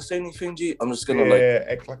 I'm not gonna say anything, G. I'm just gonna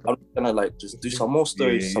I'm gonna just do some more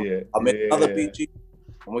stories. I made another beat, G.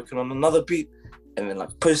 I'm working on another beat, and then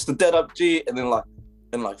posted that up, G, and then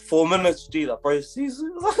in 4 minutes, G, that bro sees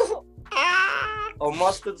it. On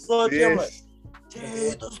Mustard saw it, G. I'm like, G,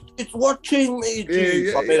 it's watching me,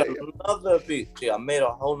 G. So I made another beat, G. I made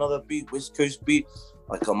a whole nother beat, West Coast beat,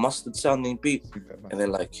 a Mustard sounding beat, and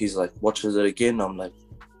then he's watches it again. I'm like,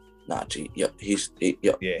 nah, G, yep. Yeah,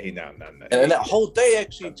 no. And that whole day,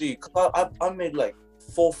 actually, G, cause I made 4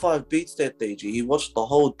 or 5 beats that day, G. He watched the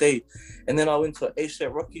whole day, and then I went to an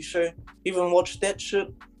A$AP Rocky show. He even watched that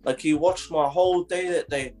shit. He watched my whole day that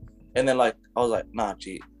day, and then I was like, nah,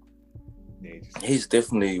 G, he's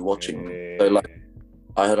definitely watching. So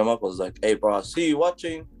I hit him up. I was like, hey, bro, I see you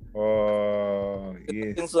watching. Oh,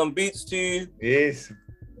 yes. Send some beats to you. Yes.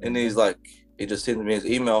 And he's he just sent me his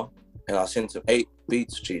email, and I sent him 8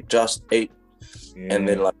 beats, G, just 8. Yeah. And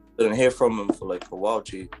then didn't hear from him for a while,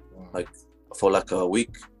 G, for a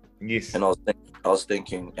week. Yes. And I was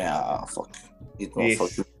thinking, fuck, he's not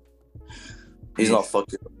fucking. He's not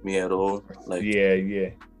fucking with me at all.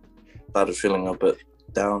 Yeah. Started feeling a bit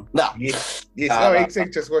down. Nah. Yes. Exactly.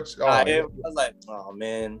 Just watch. I was like, oh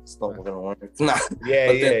man, it's not gonna work. Nah.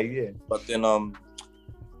 Yeah. But then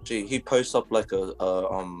G, he posts up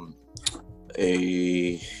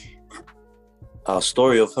a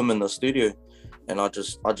story of him in the studio, and I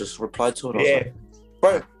just replied to it. I was like,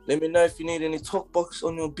 bro, let me know if you need any talk box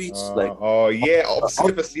on your beats.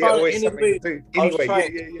 Service, always something to do.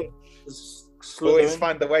 Anyway, always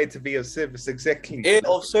find a way to be of service, exactly. Yeah,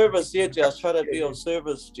 of service, G. I try to be of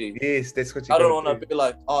service, G. Yes, that's what you I don't want to be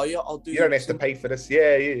like, oh yeah, I'll do. You don't have to pay for this.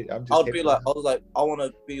 Yeah. I was like, I want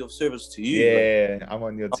to be of service to you. Yeah, like, I'm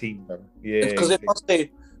on your team, bro. Yeah. Because if I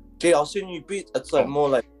say, G, I'll send you beats, it's like more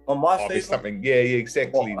like on my favor. Something,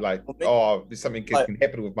 exactly. Something can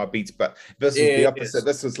happen with my beats, but this was the opposite. Yes.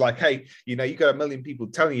 This was like, hey, you got a million people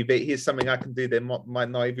telling you that here's something I can do that might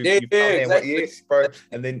not even be exactly. Yes, bro.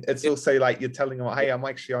 And then it's also like you're telling them, hey, I'm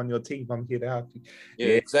actually on your team. I'm here to help you.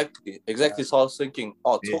 Yeah, exactly. So I was thinking,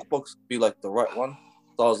 Talkbox would be like the right one.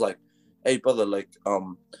 So I was like, hey, brother, like,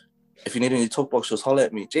 if you need any Talkbox, just holler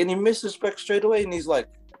at me. Jenny messaged back straight away, and he's like,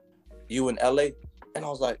 you in LA? And I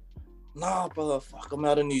was like, nah, brother, fuck, I'm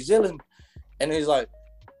out in New Zealand. And he's like,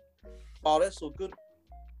 oh, that's all good.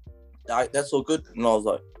 That's all good. And I was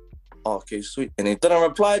like, oh, okay, sweet. And he didn't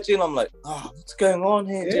reply to you, and I'm like, what's going on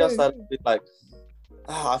here? I started like,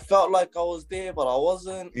 I felt like I was there, but I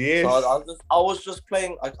wasn't. Yes. So I was just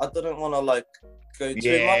playing. I didn't want to like go too much.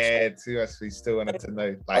 Yeah, too much. We still wanted to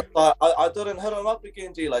know. Like, I didn't hit him up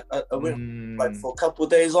again, G. Like, I went like for a couple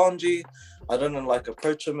of days on, G. I didn't like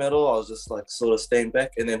approach him at all. I was just like sort of staying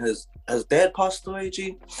back. And then his dad passed away,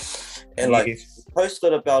 G. And like he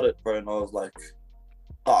posted about it, bro. And I was like,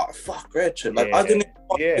 oh, fuck, Richard. Like, I didn't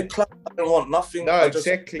want the club. I didn't want nothing. No,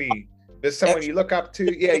 exactly. There's someone you look up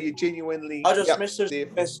to. Yeah, you genuinely. I just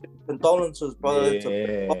messaged condolences, brother.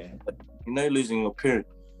 To, losing your parent.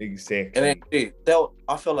 Exactly. And then,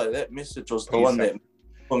 I felt like that message was the one that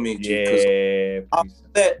for me, G. Yeah. After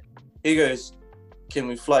that, he goes, can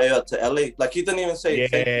we fly out to LA? Like, he didn't even say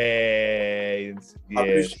thank you. I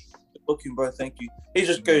appreciate the booking, bro. Thank you. He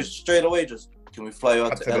just goes straight away, can we fly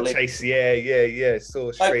out to LA? The chase. Yeah.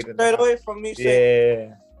 So straight away from me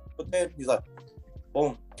saying, but then he's like,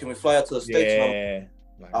 boom, can we fly out to the States? Yeah. And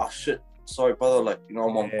I'm like, shit. Sorry, brother. Like, I'm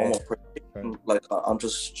on probation. Like, I'm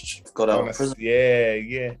just got out of prison.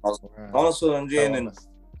 Yeah. I was honest with him, G, and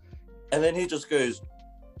then he just goes,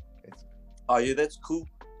 oh, yeah, that's cool.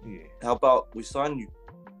 Yeah. How about we sign you?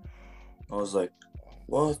 I was like,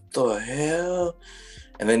 what the hell?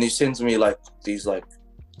 And then he sends me like this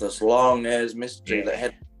long ass message that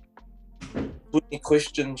had 20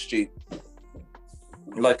 questions, G.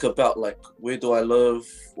 Like about like where do I live,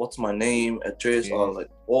 what's my name, address, or like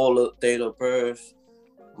all the date of birth,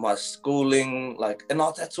 my schooling, like, and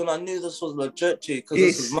that's when I knew this was legit, G, because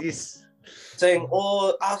this is saying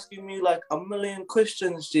asking me like a million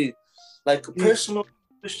questions, G, like personal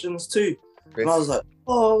questions too. And I was like,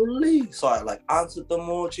 holy. So I like answered them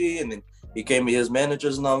all, G, and then he gave me his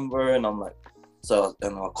manager's number, and I'm like,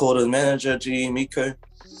 and I called his manager, G, Miko.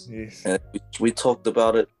 Yes. And we talked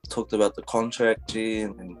about the contract, G,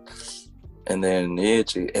 and then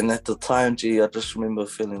G. And at the time, G, I just remember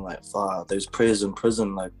feeling like, those prayers in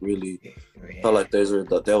prison, like really felt like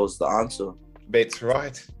that was the answer. That's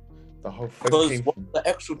right. The whole thing. Because what's the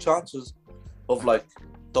actual chances of like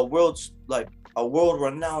the world's like a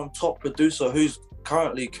world-renowned top producer who's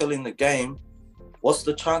currently killing the game? What's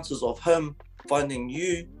the chances of him finding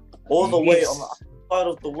you all the way on the other side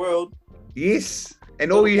of the world? Yes.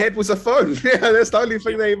 And all you had was a phone. Yeah, that's the only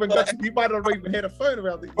thing they even got. You might not have even had a phone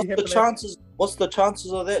around it. What's the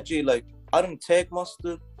chances of that, G? Like, I didn't tag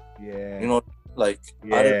Mustard. Yeah. Like,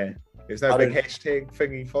 there's no big hashtag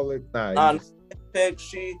thing he followed. Hashtag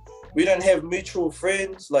G. We don't have mutual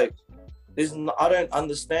friends. Like, I don't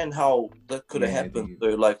understand how that could have happened. So,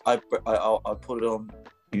 like, I put it on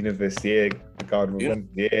universe. Yeah, God will win.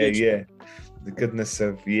 Yeah. The goodness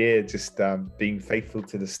of just being faithful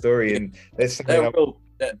to the story, and that's something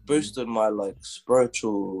that boosted my like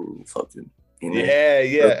spiritual fucking.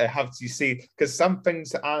 It helps you see, because some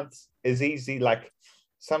things aren't as easy. Like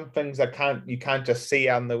some things you can't just see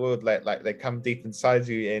out in the world. Like they come deep inside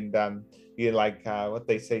you, and you're like what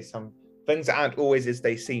they say. Some things aren't always as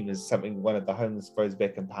they seem. Is something one of the homeless bros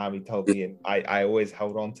back in Pahami told me, and I always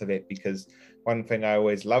held on to that, because one thing I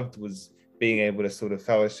always loved was being able to sort of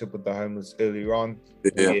fellowship with the homeless earlier on.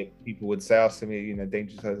 People would say to me,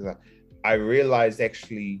 dangerous. I realized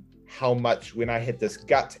actually how much, when I had this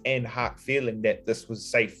gut and heart feeling that this was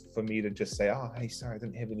safe for me to just say, hey, sorry, I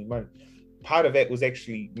didn't have any money. Part of it was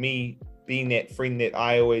actually me being that friend that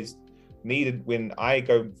I always needed when I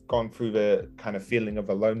gone through the kind of feeling of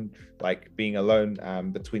alone, like being alone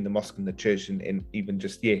between the mosque and the church, and even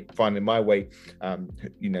just finding my way,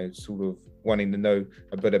 sort of wanting to know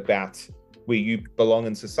a bit about where you belong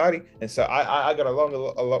in society. And so I got along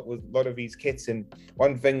a lot with a lot of these kids, and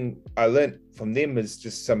one thing I learned from them is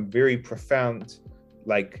just some very profound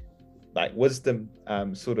like like wisdom,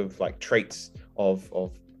 sort of like traits of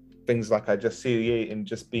things like I just see, and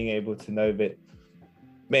just being able to know that,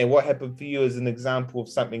 man, what happened for you is an example of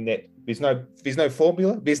something that there's no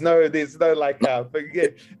formula, there's no like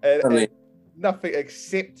and nothing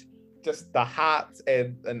except just the heart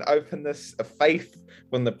and openness of faith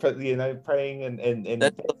when the praying and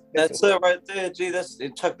that's it right there. Gee,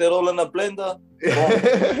 chuck that all in a blender.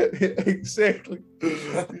 Exactly.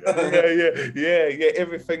 yeah.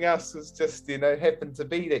 Everything else was just happened to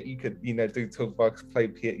be that you could do toolbox, play,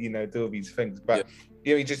 do all these things, but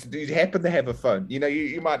you happen to have a phone. You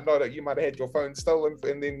might have had your phone stolen,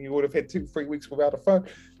 and then you would have had 2-3 weeks without a phone.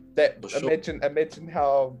 Imagine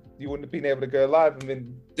how you wouldn't have been able to go live. And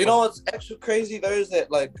then you know what's actually crazy though is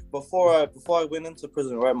that like before I went into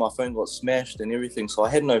prison, right, my phone got smashed and everything, so I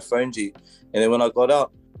had no phone, G. And then when I got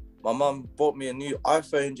out, my mum bought me a new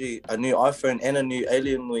iPhone, G, a new iPhone and a new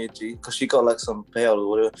Alienware, G, because she got like some payout or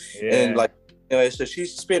whatever. And like anyway, so she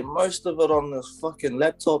spent most of it on this fucking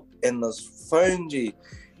laptop and this phone, G.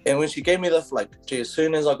 And when she gave me the G, as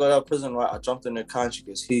soon as I got out of prison, right, I jumped in her car and she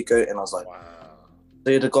goes, "Here you go," and I was like, wow.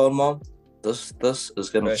 Say to God, Mom, this is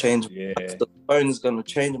gonna change. The phone is gonna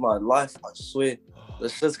change my life. I swear,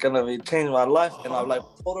 this is gonna change my life. And I'm like,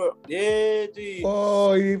 told her, yeah, G.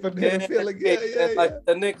 Oh, you even had a feeling, and like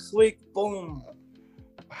the next week, boom,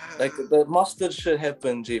 like the mustard shit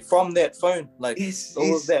happened, G, from that phone. Like it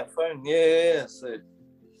was that phone, So.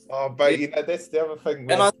 Oh, but that's the other thing.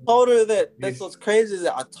 Man. And I told her that. That's what's crazy is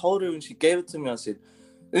that I told her when she gave it to me. I said,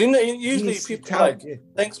 usually people are like,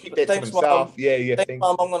 thanks, Mom. Thanks, Mom.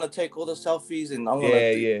 I'm gonna take all the selfies and I'm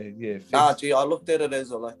gonna. Nah, G. I looked at it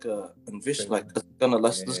as like a investment. Like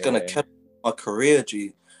this is gonna catch my career,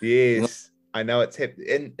 G. Yes, I know it's happening,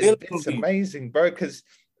 and it's amazing, bro. Because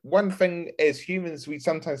one thing as humans we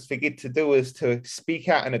sometimes forget to do is to speak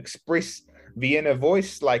out and express the inner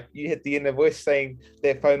voice. Like you had the inner voice saying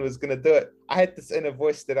their phone was gonna do it. I had this inner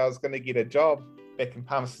voice that I was gonna get a job back in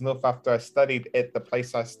Palmerston North after I studied at the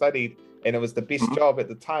place I studied, and it was the best job at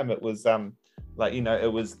the time. It was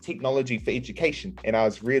it was technology for education, and I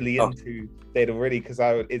was really into that already because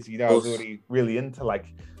I was already really into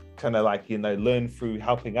trying to learn through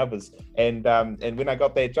helping others. And when I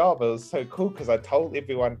got that job, it was so cool because I told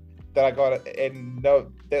everyone that I got it, and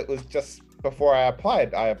no, that was just before I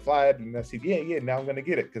applied. I applied and I said, now I'm gonna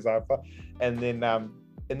get it because I applied, and then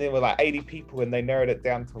we're like 80 people, and they narrowed it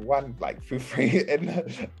down to one, for free.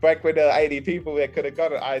 And back when there were 80 people that could have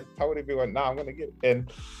got it, I told everyone, I'm going to get it. And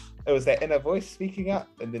it was that inner voice speaking up.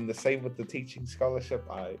 And then the same with the teaching scholarship.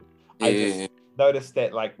 I just noticed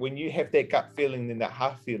that, when you have that gut feeling and that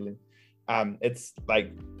heart feeling, it's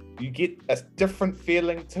like you get a different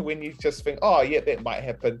feeling to when you just think, that might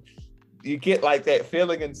happen. You get that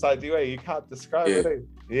feeling inside you, you can't describe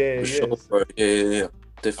it. Sure, bro. Yeah.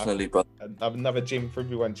 Definitely, brother. Another gem for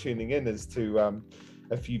everyone tuning in is to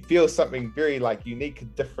if you feel something very unique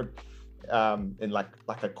and different, and like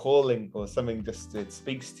a calling or something just that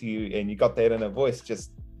speaks to you, and you got that inner voice,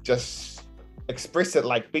 just express it.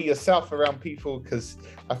 Be yourself around people, because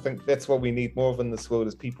I think that's what we need more of in this world,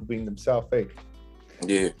 is people being themselves.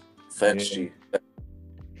 Yeah, thanks, G.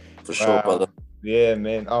 For sure, brother. Yeah,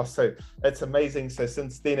 man. Also, it's amazing. So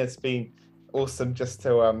since then, it's been awesome just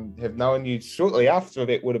to have known you. Shortly after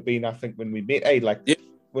that would have been, I think, when we met,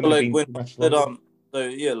 wouldn't have been too much longer.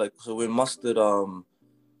 So when Mustard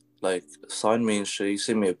signed me and shit, he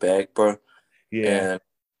sent me a bag, bro. And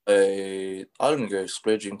I didn't go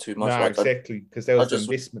splurging too much. No, exactly, because that was an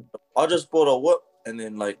investment. I just bought a whip and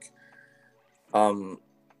then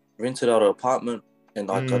rented out an apartment,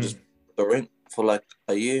 and I just the rent for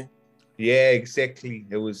a year. Yeah, exactly.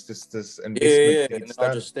 It was just this investment. And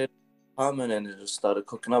I just stayed and it just started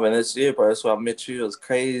cooking up, and that's bro. That's where I met you. It was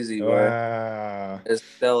crazy, bro. Wow.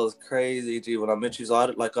 That was crazy, G. When I met you, so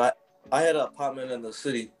I had an apartment in the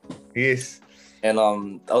city. Yes. And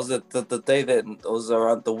that was the day that it was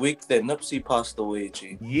around the week that Nipsey passed away,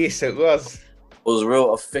 G. Yes, it was. I was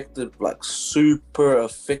real affected, super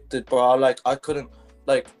affected, bro.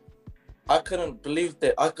 I couldn't believe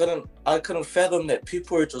that. I couldn't fathom that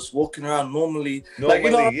people were just walking around normally.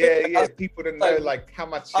 People didn't know how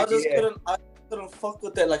much. I couldn't fuck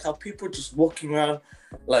with that. How people just walking around,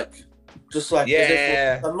 as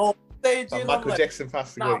if a normal stage. Michael Jackson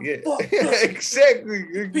passing away.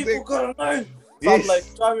 Exactly. People gotta know. So I'm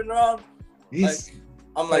driving around. Yes.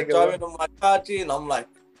 I'm driving on my car, G, and I'm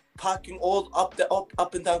parking all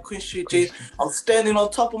up and down Queen Street, G. I'm standing on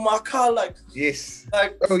top of my car,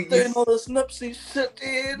 doing all this Nipsey shit,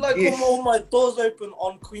 G. All my doors open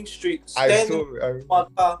on Queen Street, standing on my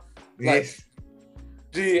car,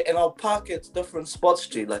 G, and I'll park at different spots,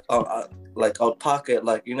 G. Like I'll park at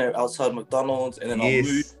like, you know, outside McDonald's, and then I'll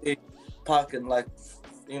move it, parking like,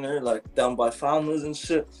 you know, like down by farmers and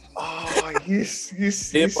shit. Oh,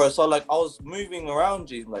 yes. Yeah, bro. So like I was moving around,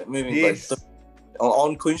 G, like moving like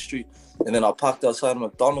on Queen Street, and then I parked outside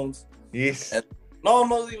McDonald's. Yes. And no one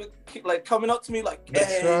was even like coming up to me like, hey.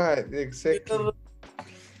 That's right, exactly.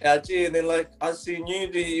 Yeah, G, and then like I seen you,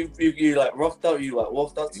 G, you like walked up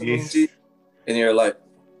to me, G, and you're like,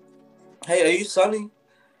 hey, are you Sunny?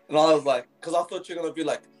 And I was like, because I thought you're gonna be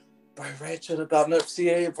like, bro, Rachel about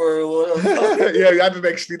Nipsey, bro. Yeah, I didn't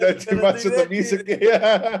actually know too much of the music.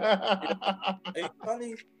 Yeah. Are you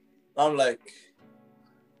Sunny? I'm like,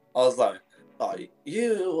 I was like, oh,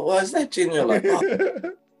 you, why is that, G? And you're like,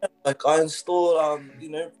 oh. Like I installed, you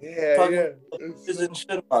know, and shit.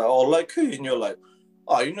 Like, oh, like who? And you're like,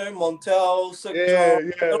 oh, you know, Montel,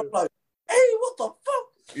 And I'm like, hey, what the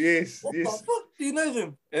fuck? Yes, what the fuck? Do you know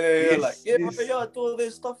them? And you're like, yeah, bro, yeah, I do all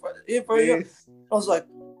this stuff right here, bro. Yeah. I was like,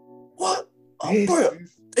 what? Oh, bro,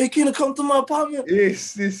 hey, can you come to my apartment?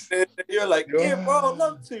 Yes. And you're like, yeah, bro, I'd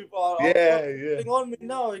love to, bro. Yeah. On me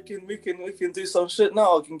now, we can do some shit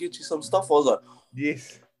now. I can get you some stuff. I was like,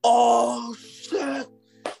 yes. Oh shit.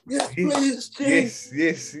 Yes, please, Chief.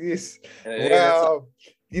 Yes. Wow.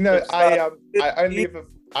 You know, I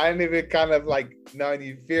only ever kind of like known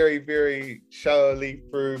you very, very shallowly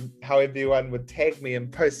through how everyone would tag me in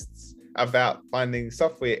posts about finding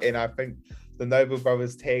software, and I think the Noble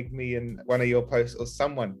Brothers tagged me in one of your posts, or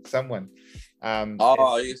someone.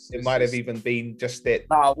 It might have even been just that.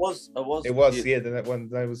 Nah, it was. Yeah. Then that one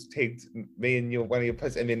that was tagged me in one of your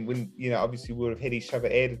posts, and then when, you know, obviously we would have had each other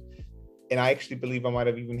added. And I actually believe I might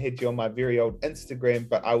have even had you on my very old Instagram,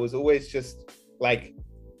 but I was always just like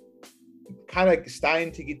kind of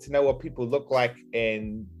starting to get to know what people look like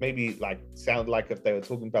and maybe like sound like if they were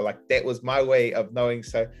talking about, like that was my way of knowing.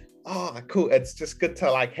 So, oh, cool. It's just good to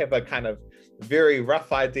like have a kind of very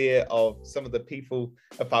rough idea of some of the people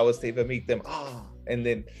if I was to ever meet them. And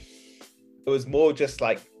then it was more just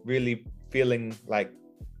like really feeling like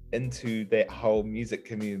into that whole music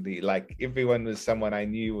community. Like everyone was someone I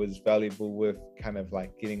knew was valuable, with kind of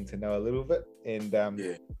like getting to know a little bit. And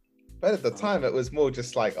but at the time it was more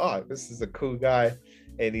just like, oh, this is a cool guy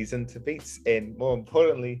and he's into beats. And more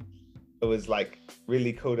importantly, it was like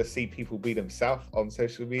really cool to see people be themselves on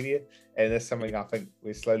social media. And that's something I think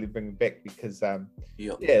we're slowly bringing back, because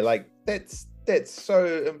like that's so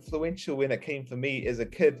influential when it came for me as a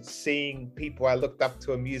kid, seeing people I looked up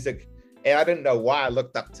to in music. And I didn't know why I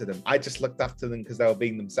looked up to them. I just looked up to them because they were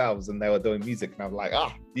being themselves and they were doing music. And I'm like,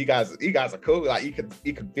 you guys are cool. Like you can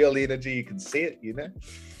feel the energy, you can see it, you know?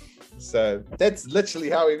 So that's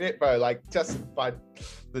literally how we met, bro. Like just by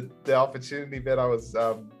the opportunity that I was,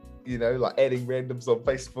 you know, like adding randoms on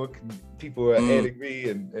Facebook, and people were adding me,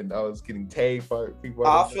 and I was getting tagged by people.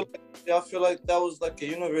 I feel like that was like a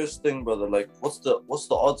universe thing, brother. Like what's the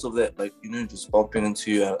odds of that? Like, you know, just bumping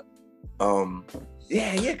into you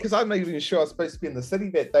Yeah, because I'm not even sure I was supposed to be in the city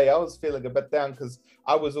that day. I was feeling a bit down because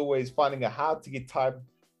I was always finding it hard to get time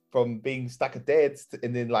from being stuck at Dad's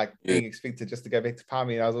and then like being expected just to go back to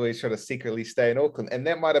Palmy. And I was always trying to secretly stay in Auckland. And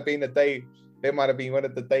that might have been one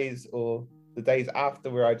of the days or the days after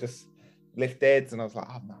where I just left Dad's and I was like,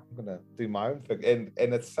 oh no, I'm going to do my own thing.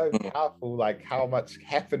 And it's so powerful, like how much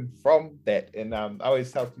happened from that. And I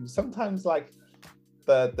always tell people sometimes like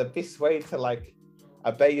the best way to like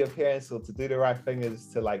obey your parents or to do the right thing is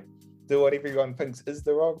to like do what everyone thinks is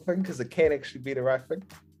the wrong thing, because it can actually be the right thing.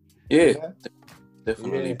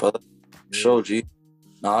 Definitely, brother. Sure, G.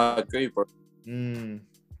 I agree, bro.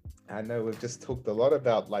 I know we've just talked a lot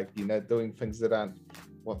about like, you know, doing things that aren't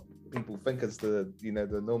what people think is the, you know,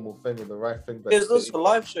 the normal thing or the right thing. But is this a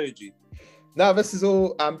live show, G? No, this is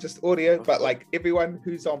all just audio, but like everyone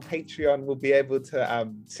who's on Patreon will be able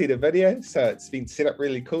to see the video. So it's been set up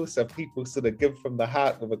really cool. So people sort of give from the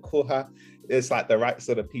heart with a koha. It's like the right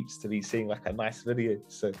sort of peeps to be seeing like a nice video.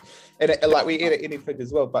 So, and like we edit anything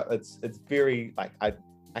as well, but it's very like I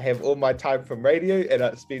have all my time from radio, and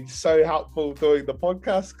it's been so helpful doing the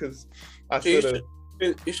podcast because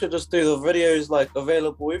you should just do the videos like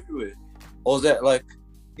available everywhere, or is that like?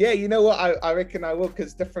 Yeah, you know what? I reckon I will,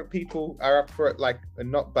 because different people are up for it, like or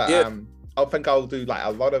not. But I think I'll do like a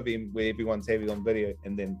lot of them where everyone's having on video,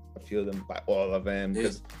 and then a few of them, like all of them,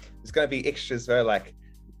 because there's gonna be extras though, like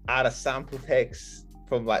artist sample packs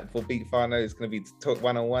from like for Beat Whānau. It's gonna be talk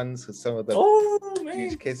one-on-ones with some of the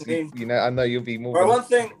huge kids. You know, I know you'll be more. Bro, one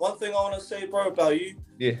thing I want to say, bro, about you,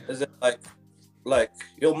 is that like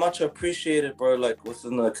you're much appreciated, bro. Like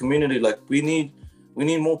within the community, like we need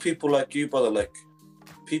more people like you, brother. Like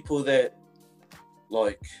people that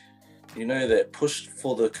like you know, that push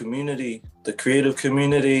for the community, the creative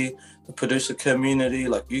community, the producer community.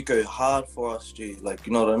 Like, you go hard for us, G. Like,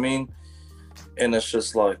 you know what I mean? And it's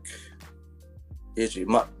just like, yeah, G,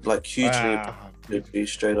 like hugely, G,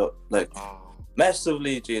 straight up, like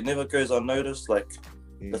massively, G. It never goes unnoticed. Like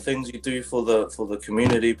the things you do for the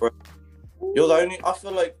community, bro. You're the only. I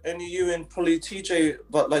feel like only you and probably TJ,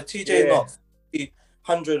 but like TJ not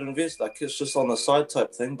 100 invest. Like it's just on the side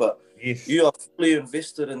type thing, but you are fully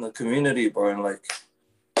invested in the community, bro. And like,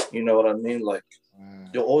 you know what I mean? Like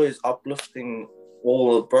you're always uplifting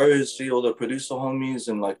all the bros, G, all the producer homies,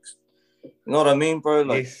 and like, you know what I mean, bro?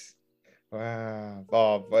 Like. Wow,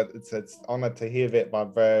 oh, but it's honor to hear that, my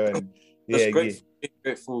bro, and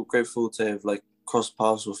grateful to have like crossed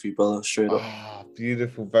paths with you, brother. Straight up.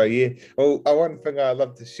 Beautiful, bro. Yeah. Well, one thing I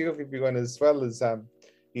love to share with everyone as well is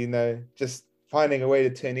you know, just finding a way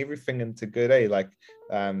to turn everything into good, like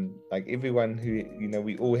everyone who, you know,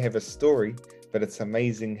 we all have a story, but it's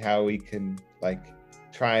amazing how we can like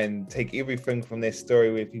try and take everything from their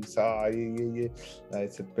story where people say, no,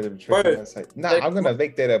 it's a bit of a trick. And it's like, I'm gonna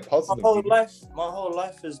make that a positive. My whole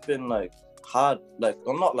life has been like hard. Like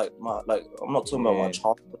I'm not talking about my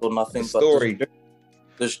childhood or nothing. Story. But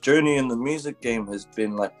this journey in the music game has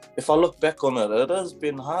been like, if I look back on it, it has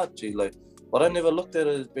been hard, G. Like, but I never looked at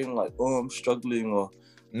it as being like, oh, I'm struggling or.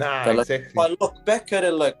 Exactly. Like, if I look back at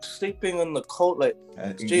it, like sleeping in the cold, like,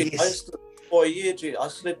 G, I used to, for a year, G, I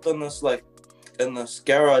slept on this like. In this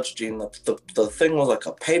garage, G, and the thing was like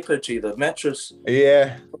a paper, G, the mattress.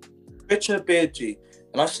 Yeah. Stretcher bed, G.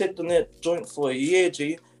 And I slept in that joint for a year,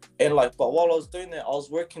 G. And like, but while I was doing that, I was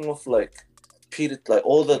working with like Peter, like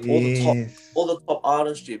all the top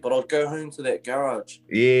artists, G. But I'd go home to that garage.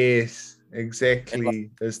 Yes, exactly.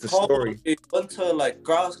 Like, there's the story. Winter, like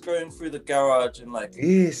grass growing through the garage, and like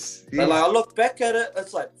yes. And like I look back at it,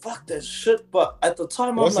 it's like fuck that shit. But at the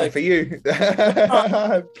time, it wasn't I'm like, for you.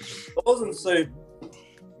 It wasn't so.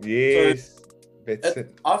 Yes, that's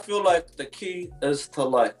it. I feel like the key is to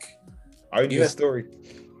like own your story.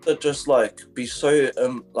 To just like be so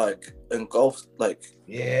like engulfed, like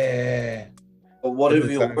or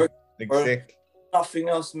whatever you're working, exactly. Nothing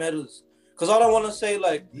else matters. Because I don't want to say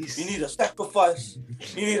like you need to sacrifice,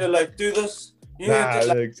 you need to like do this.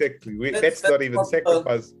 Exactly. That's not even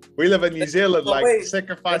sacrifice. We live in New Zealand, like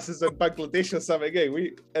sacrifices in Bangladesh or something.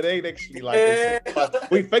 It ain't actually like a sacrifice.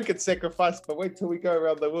 We think it's sacrifice, but wait till we go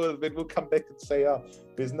around the world, then we'll come back and say,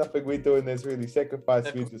 there's nothing we're doing that's really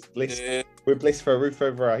sacrifice. We're just blessed. We're blessed for a roof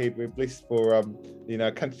over our head. We're blessed for you know,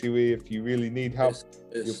 a country where if you really need help,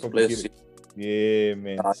 you'll probably get it. Yeah,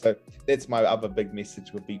 man. So that's my other big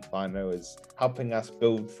message with Beat Whānau is helping us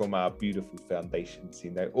build from our beautiful foundations.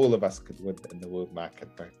 You know, all of us could win in the world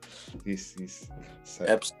market, bro. Yes. So,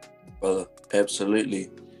 absolutely.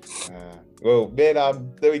 Well, man,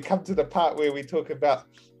 then we come to the part where we talk about,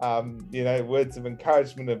 you know, words of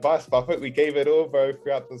encouragement and advice. But I think we gave it all, bro,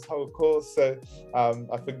 throughout this whole course. So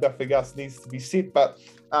I think nothing else needs to be said. But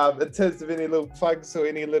in terms of any little plugs or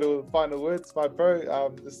any little final words, my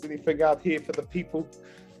bro, just anything out here for the people?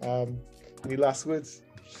 Any last words?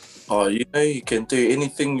 Oh, you know, you can do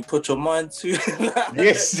anything you put your mind to.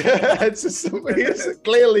 Yes, it's just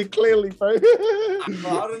clearly, bro.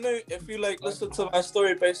 I don't know if you like listen to my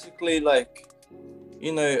story. Basically, like,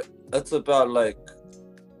 you know, it's about like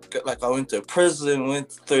I went to prison, went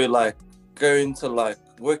through like going to like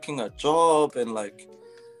working a job and like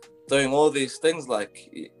doing all these things.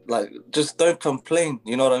 Like just don't complain.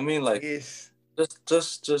 You know what I mean? Like, yes.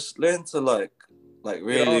 Just learn to like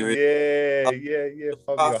really,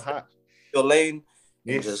 follow your heart, your lane,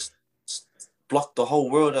 yes. And just block the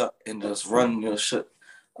whole world out and just run your shit.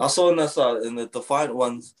 I saw in the Defiant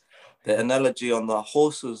ones, the analogy on the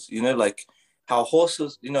horses, you know, like how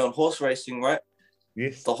horses, you know, in horse racing, right?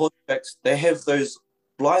 Yes. The horse tracks, they have those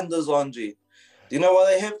blinders on, G. Do you know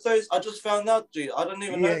why they have those? I just found out, G. I didn't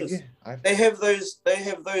even notice. Yeah. They have those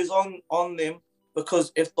on them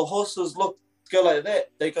because if the horses go like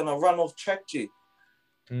that, they're gonna run off track, G.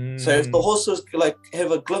 So if the horses like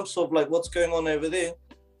have a glimpse of like what's going on over there,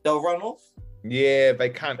 they'll run off. Yeah, they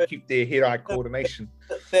can't keep their head-eye coordination.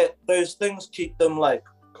 Those things keep them like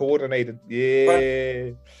coordinated.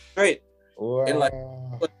 Yeah. Great. Wow. And like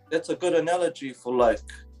that's a good analogy for like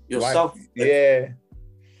yourself. Like, yeah.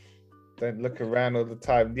 Don't look around all the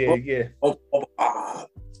time. Yeah.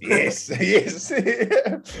 Yes.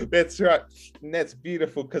 That's right. And that's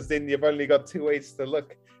beautiful because then you've only got two ways to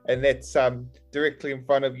look. And that's directly in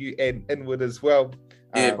front of you and inward as well.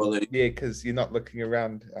 Because you're not looking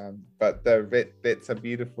around. But that's a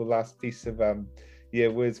beautiful last piece of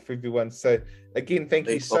words for everyone. So again, thank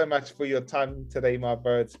you so much for your time today, my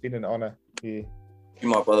bro. It's been an honor. Yeah. You,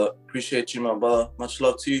 my brother. Appreciate you, my brother. Much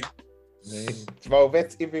love to you. Well,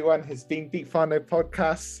 that's everyone has been Deep Whānau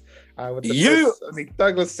Podcasts. With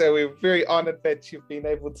Douglas, so we're very honoured that you've been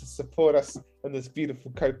able to support us in this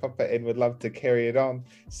beautiful kaupapa and would love to carry it on.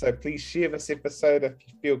 So please share this episode if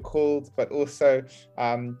you feel called, but also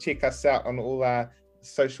check us out on all our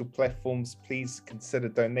social platforms. Please consider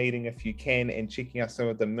donating if you can and checking out some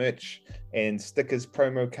of the merch and stickers,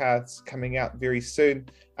 promo cards coming out very soon.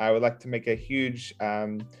 I would like to make a huge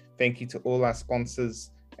thank you to all our sponsors.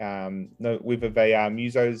 Whether they are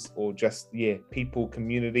musos or just people,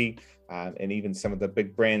 community, and even some of the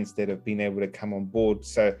big brands that have been able to come on board.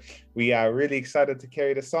 So we are really excited to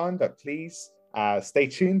carry this on, but please stay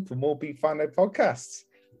tuned for more Deep Whānau podcasts.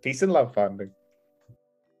 Peace and love, Whānau.